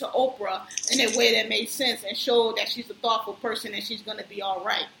relaying it to Oprah in a way that made sense and showed that she's a thoughtful person and she's going to be all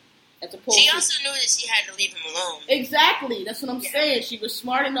right. She also knew that she had to leave him alone. Exactly. That's what I'm saying. She was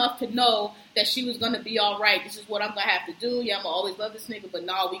smart enough to know that she was going to be all right. This is what I'm going to have to do. Yeah, I'm going to always love this nigga, but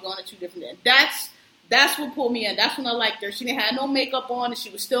no, we going to two different things. That's what pulled me in. That's when I liked her. She didn't have no makeup on and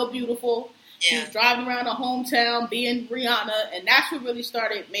she was still beautiful. Yeah. She was driving around her hometown being Rihanna, and that's what really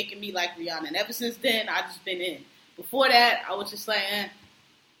started making me like Rihanna. And ever since then, I just been in. Before that, I was just like,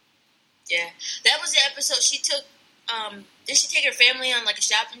 Yeah. That was the episode she took. Did she take her family on like a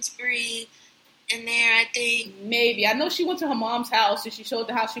shopping spree in there, I think? Maybe. I know she went to her mom's house and she showed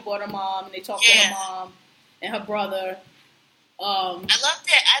the house she bought her mom and they talked to her mom and her brother. I love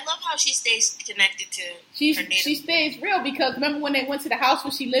that. I love how she stays connected to her native. She stays real because remember when they went to the house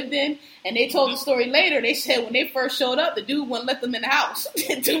where she lived in and they told the story later, they said when they first showed up, the dude wouldn't let them in the house.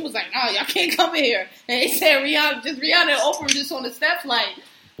 The dude was like, no, y'all can't come in here. And they said Rihanna and Oprah just on the steps like,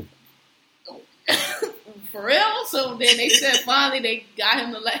 for real? So then they said finally they got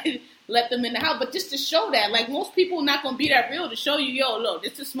him to let them in the house. But just to show that, like most people are not going to be that real to show you, yo, look,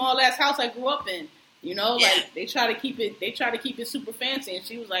 this is a small ass house I grew up in. Like they try to keep it super fancy, and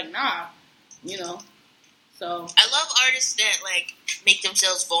she was like, nah, So I love artists that like make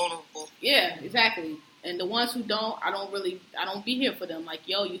themselves vulnerable. Yeah, exactly. And the ones who don't, I don't be here for them. Like,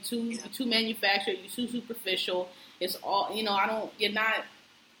 yo, you too manufactured, you too superficial. It's all,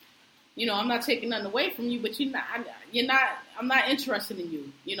 I'm not taking nothing away from you, but I'm not interested in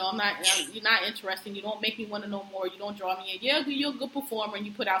you. You're not interested. You don't make me want to know more. You don't draw me in. Yeah, you're a good performer and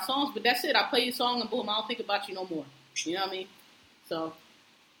you put out songs, but that's it. I play your song and boom, I don't think about you no more. You know what I mean? So,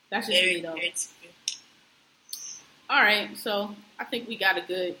 that's just me though. All right, so I think we got a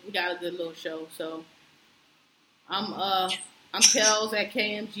good little show. So, I'm Kels at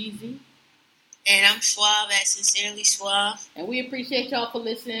KMGZ. And I'm Suave at Sincerely Suave. And we appreciate y'all for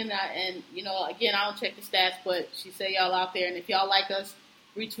listening. And, again, I don't check the stats, but she said y'all out there. And if y'all like us,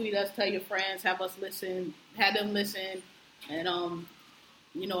 retweet us, tell your friends, have us listen, have them listen. And,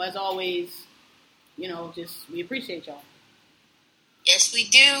 as always, just we appreciate y'all. Yes, we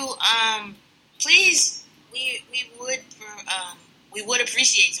do. Please, we would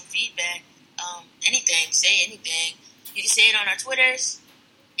appreciate some feedback. Anything, say anything. You can say it on our Twitters,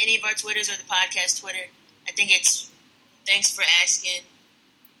 any of our Twitters or the podcast Twitter. I think it's thanks for asking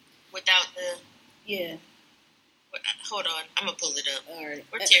without the... Yeah. Hold on, I'm going to pull it up. All right.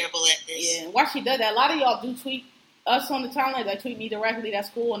 We're terrible at this. Yeah, and while she does that, a lot of y'all do tweet us on the timeline. They tweet me directly. That's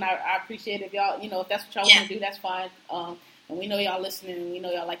cool, and I appreciate it if y'all, if that's what y'all want to do, that's fine. And we know y'all listening, and we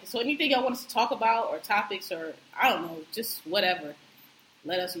know y'all like it. So anything y'all want us to talk about, or topics, or I don't know, just whatever,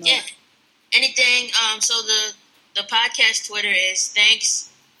 let us know. Yeah, anything. So the podcast Twitter is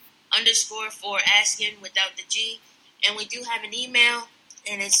thanks_for asking without the G, and we do have an email,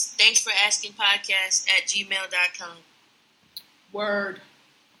 and it's thanksforaskingpodcast@gmail.com. Word.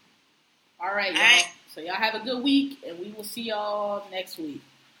 All right, y'all. Right. So y'all have a good week, and we will see y'all next week.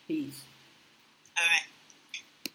 Peace. All right.